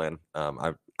training plan.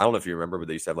 I don't know if you remember, but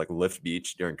they used to have like Lift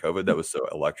Beach during COVID. That was so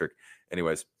electric.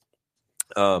 Anyways,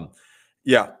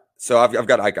 yeah. So I've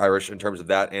got Ike Irish in terms of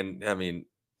that, and I mean,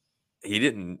 he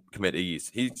didn't commit ease.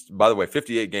 He's, by the way,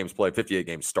 58 games played, 58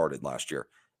 games started last year.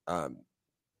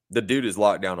 The dude is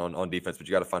locked down on defense, but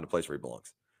you got to find a place where he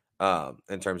belongs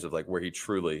in terms of like where he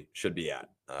truly should be at.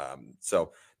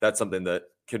 So that's something that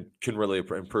can really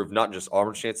improve not just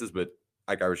Auburn's chances, but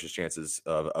Ike Irish's chances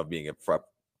of being a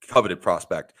coveted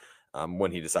prospect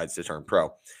when he decides to turn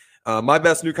pro. My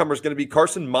best newcomer is going to be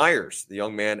Carson Myers, the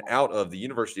young man out of the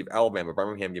University of Alabama,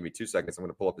 Birmingham. Give me 2 seconds. I'm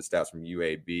going to pull up his stats from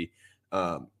UAB.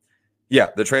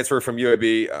 The transfer from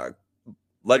UAB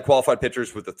led qualified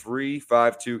pitchers with a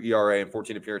 3.52 ERA and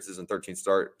 14 appearances and 13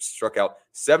 starts. Struck out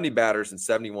 70 batters and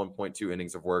 71.2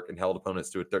 innings of work and held opponents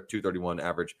to a 231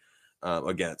 average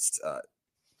against.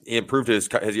 He improved his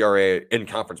ERA in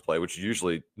conference play, which is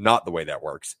usually not the way that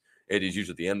works. It is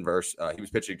usually the inverse. He was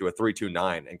pitching to a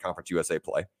 3.29 in Conference USA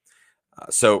play.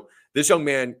 So this young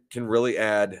man can really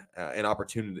add an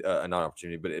opportunity, not an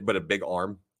opportunity, but a big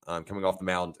arm coming off the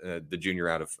mound. The junior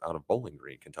out of Bowling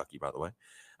Green, Kentucky, by the way,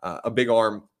 a big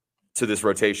arm to this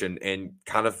rotation and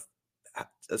kind of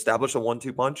establish a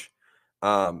 1-2 punch.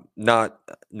 Not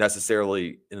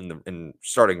necessarily in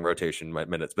starting rotation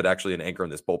minutes, but actually an anchor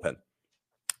in this bullpen.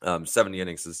 70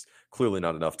 innings is clearly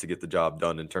not enough to get the job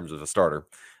done in terms of a starter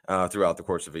throughout the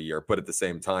course of a year. But at the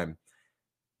same time,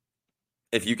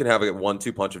 if you can have a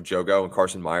 1-2 punch of Jogo and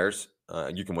Carson Myers,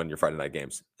 you can win your Friday night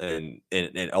games and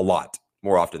a lot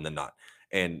more often than not.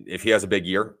 And if he has a big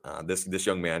year, this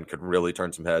young man could really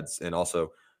turn some heads and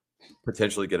also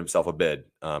potentially get himself a bid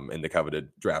in the coveted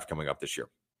draft coming up this year.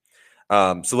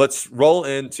 So let's roll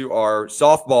into our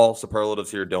softball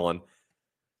superlatives here, Dylan.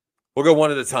 We'll go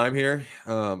one at a time here.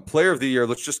 Player of the year,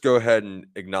 let's just go ahead and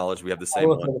acknowledge we have the same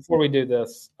one. Before we do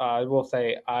this, I will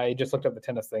say I just looked up the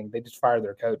tennis thing. They just fired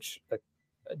their coach.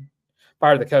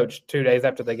 Fired the coach 2 days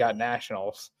after they got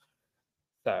nationals.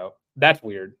 So that's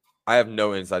weird. I have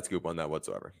no inside scoop on that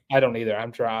whatsoever. I don't either.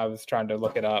 I was trying to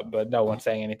look it up, but no one's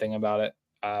saying anything about it.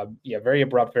 Very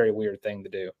abrupt, very weird thing to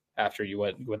do after you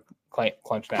went with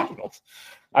clinch nationals.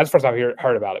 That's the first time I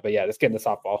heard about it, but yeah, let's get into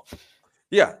softball.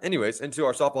 Yeah. Anyways, into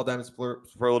our softball diamond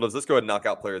superlatives. Let's go ahead and knock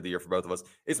out player of the year for both of us.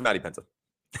 It's Maddie Penta.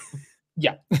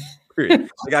 Yeah. Period.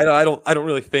 Like I don't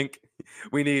really think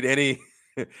we need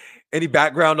any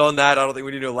background on that. I don't think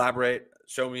we need to elaborate.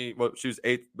 Show me what she was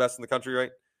 8th best in the country,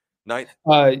 right?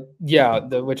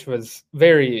 9th. Which was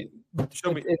very.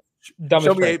 Show me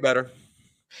 8 better.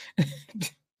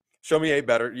 Show me 8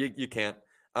 better. You can't.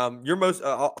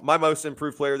 My most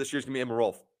improved player this year is gonna be Emma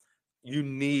Rolfe. You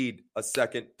need a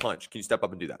second punch. Can you step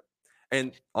up and do that?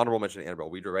 And honorable mention to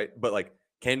Annabelle Weidner, right? But like,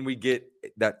 can we get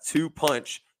that 2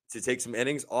 punch to take some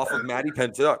innings off of Maddie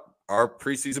Penta, our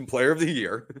preseason player of the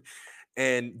year,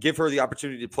 and give her the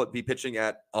opportunity to be pitching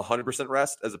at 100%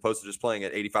 rest as opposed to just playing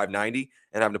at 85, 90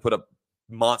 and having to put up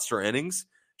monster innings?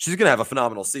 She's going to have a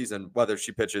phenomenal season, whether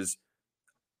she pitches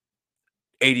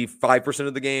 85%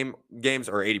 of the games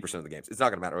or 80% of the games. It's not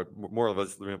going to matter.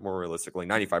 More realistically,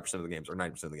 95% of the games or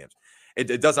 90% of the games.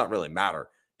 It does not really matter.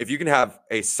 If you can have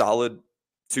a solid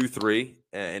 2-3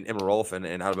 and Emma Rolfe and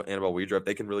Annabelle Weidner, if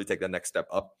they can really take that next step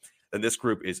up, then this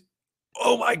group is,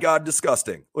 oh my God,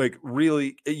 disgusting. Like,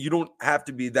 really, you don't have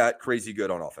to be that crazy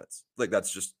good on offense. Like,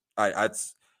 that's just,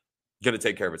 it's going to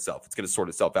take care of itself. It's going to sort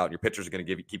itself out. And your pitchers are going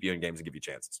to keep you in games and give you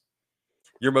chances.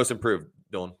 Your most improved,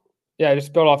 Dylan. Yeah,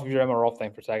 just build off of your Emma Rolfe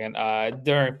thing for a second.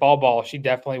 During fall ball, she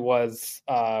definitely was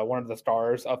one of the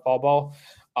stars of fall ball.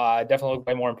 Definitely looked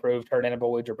way more improved. Her and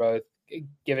Annabelle Weidner both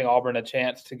giving Auburn a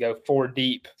chance to go 4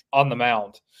 deep on the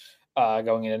mound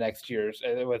going into next year's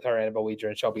with her, Annabelle Weidner,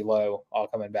 and Shelby Lowe all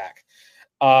coming back.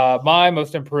 My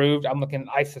most improved, I'm looking at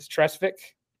Isis Tresvik.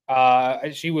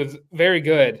 She was very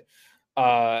good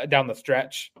down the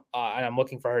stretch, and I'm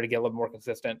looking for her to get a little more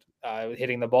consistent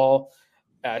hitting the ball.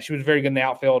 She was very good in the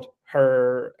outfield.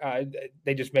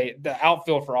 They just made the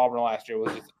outfield for Auburn last year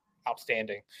was just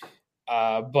outstanding.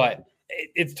 But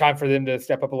it's time for them to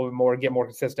step up a little bit more, get more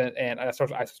consistent. And I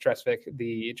started Isis Tresvik,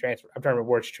 the transfer. I'm trying to remember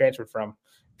where she transferred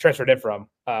in from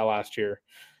last year.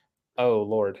 Oh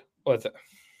Lord, what's it?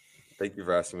 Thank you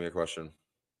for asking me a question.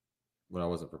 When I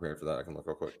wasn't prepared for that, I can look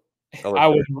real quick. I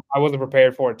wasn't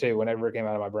prepared for it too. Whenever it came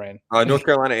out of my brain. North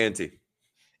Carolina A&T.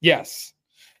 Yes.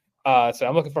 So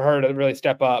I'm looking for her to really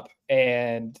step up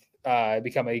and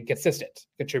become a consistent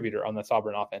contributor on this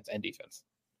Auburn offense and defense.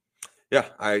 Yeah,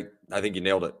 I think you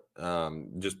nailed it.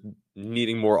 Just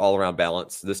needing more all-around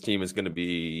balance. This team is going to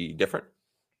be different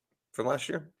from last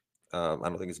year. I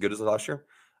don't think as good as last year,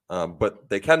 but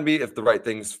they can be if the right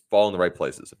things fall in the right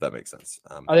places, if that makes sense.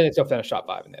 I think they still finish top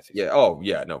 5 in that season. Yeah. Oh,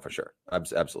 yeah. No, for sure.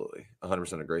 Absolutely.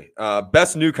 100% agree.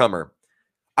 Best newcomer.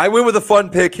 I went with a fun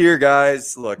pick here,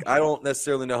 guys. Look, I don't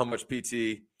necessarily know how much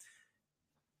PT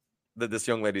that this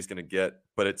young lady's going to get,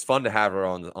 but it's fun to have her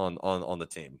on the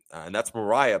team. And that's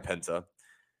Mariah Penta.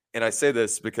 And I say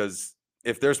this because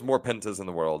if there's more Pentas in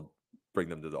the world, bring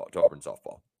them to Auburn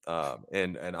softball.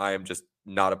 And I am just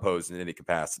not opposed in any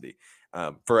capacity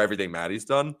for everything Maddie's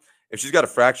done. If she's got a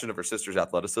fraction of her sister's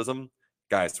athleticism,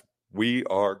 guys, we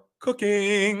are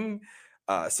cooking.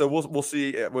 So we'll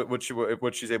see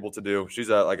what she's able to do. She's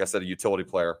like I said, a utility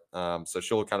player. So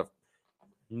she'll kind of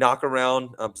knock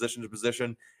around position to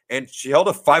position. And she held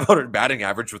a 500 batting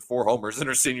average with 4 homers in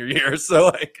her senior year. So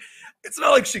like, it's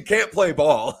not like she can't play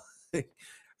ball.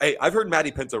 Hey, I've heard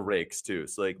Maddie Penta rakes too.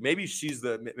 So like maybe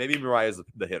Mariah's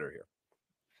the hitter here.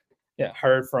 Yeah,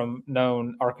 heard from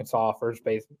known Arkansas first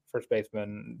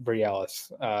baseman Bree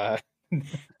Ellis.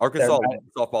 Arkansas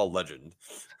softball legend.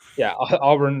 Yeah,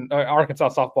 Auburn, Arkansas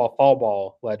softball fall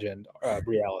ball legend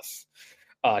Bree Ellis.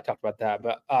 Talked about that,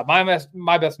 but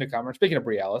my best newcomer. Speaking of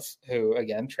Bree Ellis, who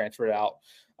again transferred out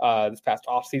this past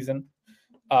offseason,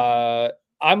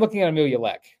 I'm looking at Amelia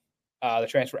Leck, the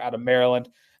transfer out of Maryland.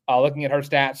 Looking at her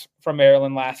stats from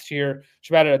Maryland last year,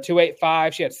 she batted a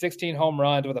 .285. She had 16 home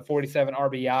runs with a 47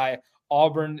 RBI.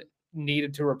 Auburn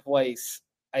needed to replace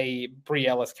a Bree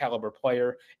Ellis caliber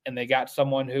player, and they got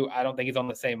someone who I don't think is on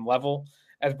the same level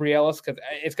as Bree Ellis, because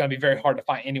it's going to be very hard to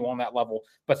find anyone on that level,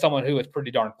 but someone who is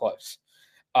pretty darn close.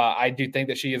 I do think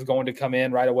that she is going to come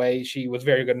in right away. She was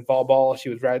very good in fall ball. She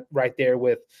was right there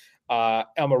with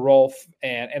Elma Rolfe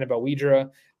and Annabelle Widra,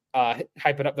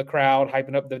 hyping up the crowd,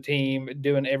 hyping up the team,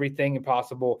 doing everything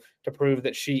possible to prove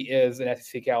that she is an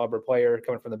SEC caliber player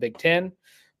coming from the Big Ten.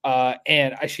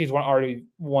 And she's already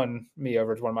won me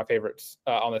over as one of my favorites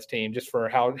on this team, just for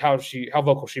how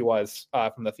vocal she was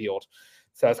from the field.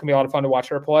 So it's gonna be a lot of fun to watch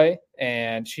her play.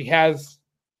 And she has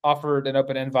offered an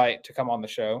open invite to come on the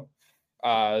show.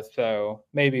 So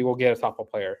maybe we'll get a softball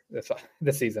player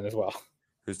this season as well.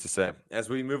 Who's to say? As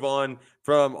we move on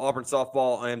from Auburn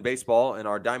softball and baseball and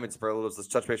our Diamond superlatives, let's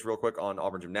touch base real quick on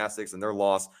Auburn gymnastics and their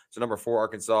loss to number 4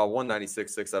 Arkansas,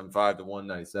 196-675 to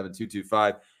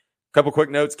 197-225. Couple quick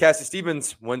notes. Cassie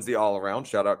Stevens wins the all-around.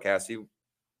 Shout out Cassie,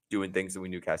 doing things that we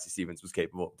knew Cassie Stevens was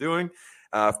capable of doing.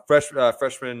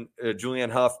 Freshman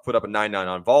Julianne Huff put up a 9.9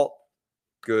 on vault.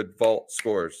 Good vault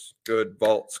scores.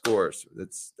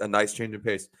 It's a nice change in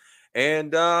pace.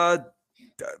 And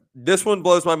this one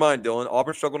blows my mind, Dylan.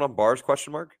 Auburn struggled on bars, ?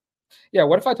 Yeah,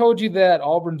 what if I told you that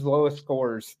Auburn's lowest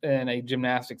scores in a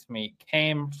gymnastics meet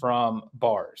came from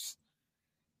bars?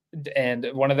 And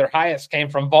one of their highest came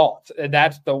from vault.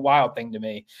 That's the wild thing to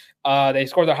me. They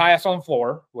scored their highest on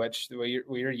floor, which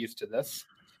we are used to this.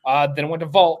 Then it went to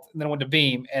vault, and then it went to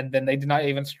beam, and then they did not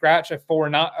even scratch a 4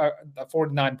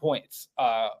 to 9 points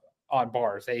on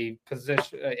bars. A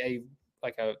position,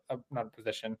 not a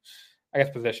position. I guess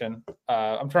position.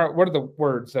 I'm trying. What are the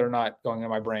words that are not going in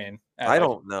my brain? I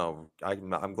don't know.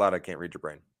 I'm glad I can't read your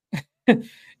brain.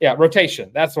 Yeah, rotation.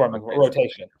 That's what I'm looking for.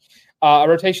 Rotation. A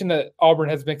rotation that Auburn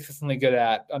has been consistently good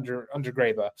at under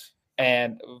Graba,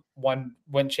 and went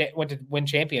to win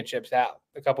championships out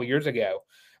a couple years ago.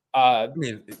 I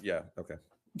mean, yeah, okay.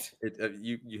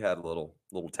 You had a little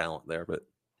talent there, but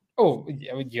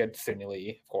yeah, you had Sidney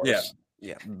Lee, of course.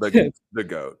 Yeah, the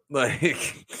GOAT.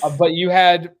 Like, but you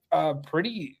had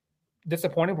pretty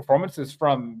disappointing performances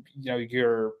from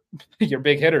your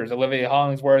big hitters, Olivia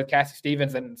Hollingsworth, Cassie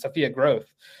Stevens, and Sophia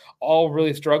Groth, all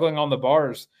really struggling on the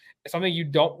bars. It's something you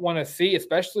don't want to see,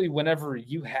 especially whenever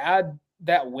you had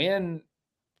that win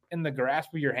in the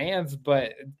grasp of your hands,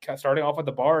 but starting off with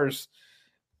the bars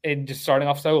and just starting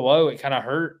off so low, it kind of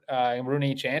hurt and ruined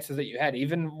any chances that you had.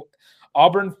 Even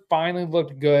Auburn finally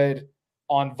looked good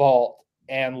on vault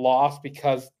and lost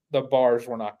because the bars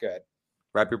were not good.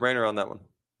 Wrap your brain around that one.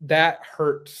 That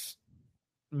hurts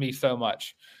me so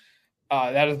much.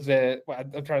 That is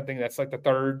I'm trying to think. That's like the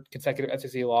 3rd consecutive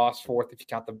SEC loss, 4th if you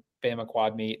count the Bama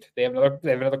quad meet. They have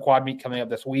another quad meet coming up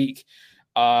this week.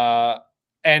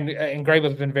 And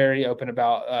Graba's been very open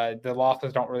about the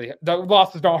losses don't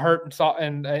hurt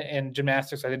in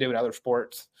gymnastics like they do in other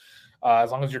sports.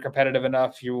 As long as you're competitive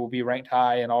enough, you will be ranked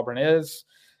high, and Auburn is.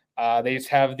 They just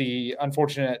have the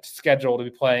unfortunate schedule to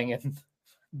be playing in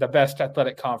the best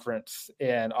athletic conference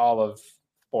in all of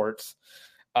sports,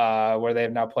 where they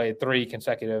have now played 3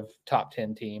 consecutive top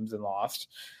 10 teams and lost.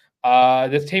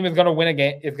 This team is going to win a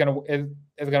game. Is going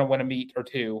to win a meet or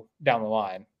 2 down the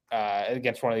line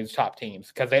against one of these top teams,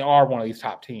 because they are one of these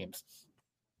top teams.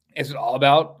 It's all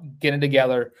about getting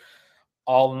together,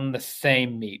 all in the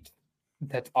same meet.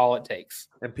 That's all it takes.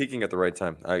 And peaking at the right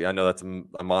time. I know that's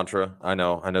a mantra. I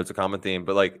know it's a common theme,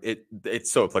 but like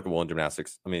it's so applicable in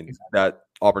gymnastics. I mean, exactly. That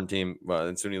Auburn team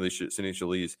and Sunny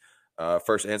Shali's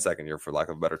first and second year, for lack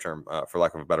of a better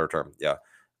term. Yeah.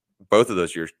 both of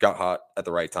those years got hot at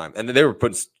the right time. And they were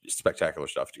putting spectacular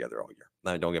stuff together all year.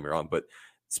 Now, don't get me wrong, but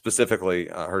specifically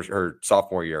her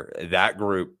sophomore year, that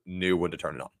group knew when to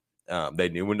turn it on. They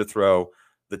knew when to throw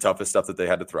the toughest stuff that they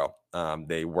had to throw.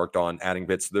 They worked on adding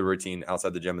bits to the routine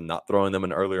outside the gym and not throwing them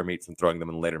in earlier meets and throwing them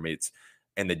in later meets.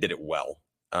 And they did it well.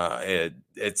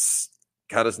 It's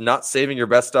kind of not saving your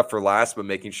best stuff for last, but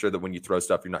making sure that when you throw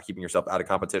stuff, you're not keeping yourself out of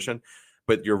competition,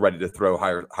 but you're ready to throw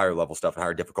higher level stuff and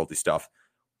higher difficulty stuff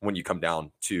when you come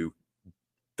down to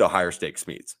the higher stakes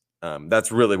meets.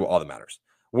 That's really all that matters.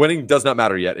 Winning does not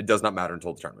matter yet. It does not matter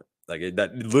until the tournament.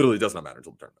 That literally does not matter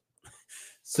until the tournament.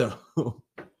 So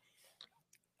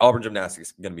Auburn gymnastics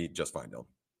is going to be just fine, though.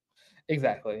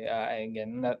 Exactly.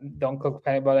 Again, don't cook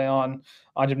panic button on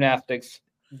gymnastics.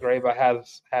 Graba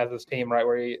has his team right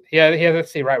where he has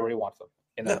his team right where he wants them.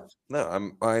 You know?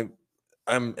 No,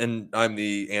 I'm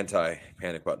the anti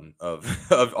panic button of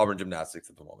Auburn gymnastics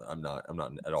at the moment. I'm not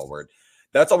at all worried.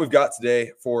 That's all we've got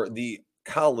today for the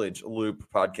College Loop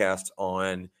podcast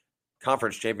on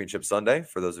Conference Championship Sunday.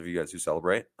 For those of you guys who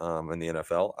celebrate in the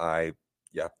NFL,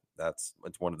 it's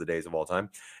one of the days of all time.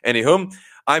 Anywho,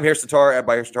 I'm Harrison Tarr at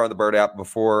by Harrison Tarr on the Bird app.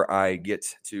 Before I get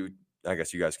to, I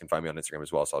guess you guys can find me on Instagram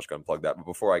as well, so I'll just go and plug that. But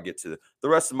before I get to the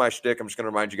rest of my shtick, I'm just going to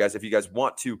remind you guys, if you guys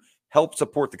want to help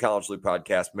support the College Loop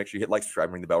podcast, make sure you hit like, subscribe,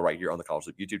 and ring the bell right here on the College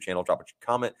Loop YouTube channel. Drop us your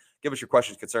comment. Give us your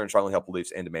questions, concerns, strongly held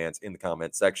beliefs, and demands in the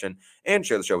comment section. And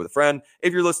share the show with a friend.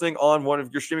 If you're listening on one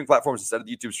of your streaming platforms instead of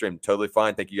the YouTube stream, totally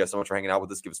fine. Thank you guys so much for hanging out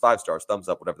with us. Give us 5 stars, thumbs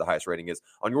up, whatever the highest rating is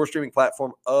on your streaming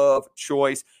platform of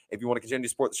choice. If you want to continue to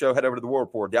support the show, head over to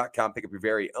thewarreport.com. Pick up your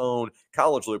very own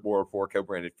College Loop War Report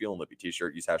co-branded Feelin' Lippy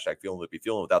t-shirt. Use hashtag Feelin' Lippy,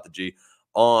 Feelin' without the G,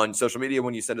 on social media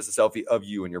when you send us a selfie of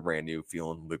you and your brand new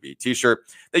Feelin' Loopy t-shirt.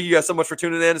 Thank you guys so much for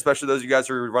tuning in, especially those of you guys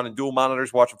who are running dual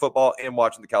monitors, watching football and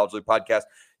watching the College Loop podcast.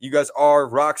 You guys are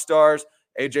rock stars.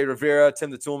 AJ Rivera,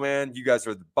 Tim the Toolman, you guys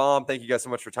are the bomb. Thank you guys so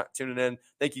much for tuning in.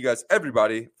 Thank you guys,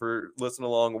 everybody, for listening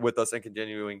along with us and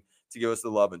continuing to give us the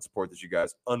love and support that you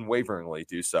guys unwaveringly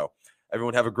do so.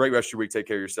 Everyone have a great rest of your week. Take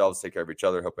care of yourselves. Take care of each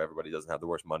other. Hope everybody doesn't have the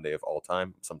worst Monday of all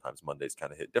time. Sometimes Mondays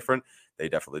kind of hit different. They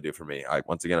definitely do for me.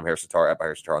 Once again, I'm Harrison Tarr at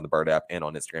Harrison Tarr on the Bird app and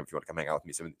on Instagram. If you want to come hang out with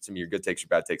me, some of your good takes, your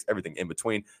bad takes, everything in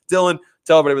between. Dylan,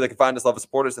 tell everybody where they can find us, love and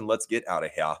support us, and let's get out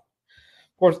of here. Of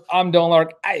course, I'm Dylan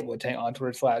Lark. I would take on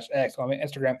Twitter/X, on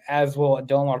Instagram as well at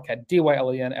Dylan Lark at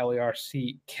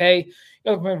DYLENLERCK.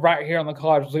 You'll come in right here on the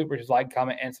College Loop, which is like,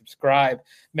 comment, and subscribe.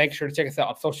 Make sure to check us out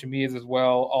on social medias as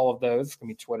well. All of those. It's going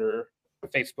to be Twitter,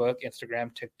 Facebook,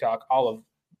 Instagram, TikTok, all of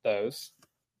those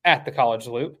at the College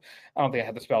Loop. I don't think I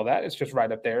have to spell that. It's just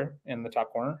right up there in the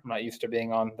top corner. I'm not used to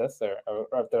being on this there,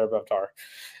 right there above Tar.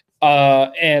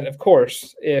 And of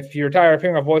course, if you're tired of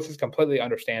hearing our voices, completely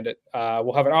understand it.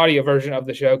 We'll have an audio version of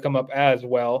the show come up as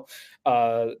well,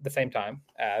 the same time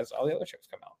as all the other shows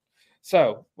come out.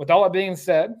 So with all that being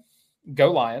said,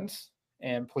 go Lions,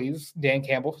 and please, Dan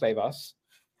Campbell, save us.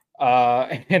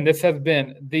 And this has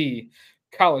been the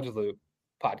College Loop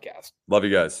podcast. Love you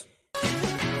guys.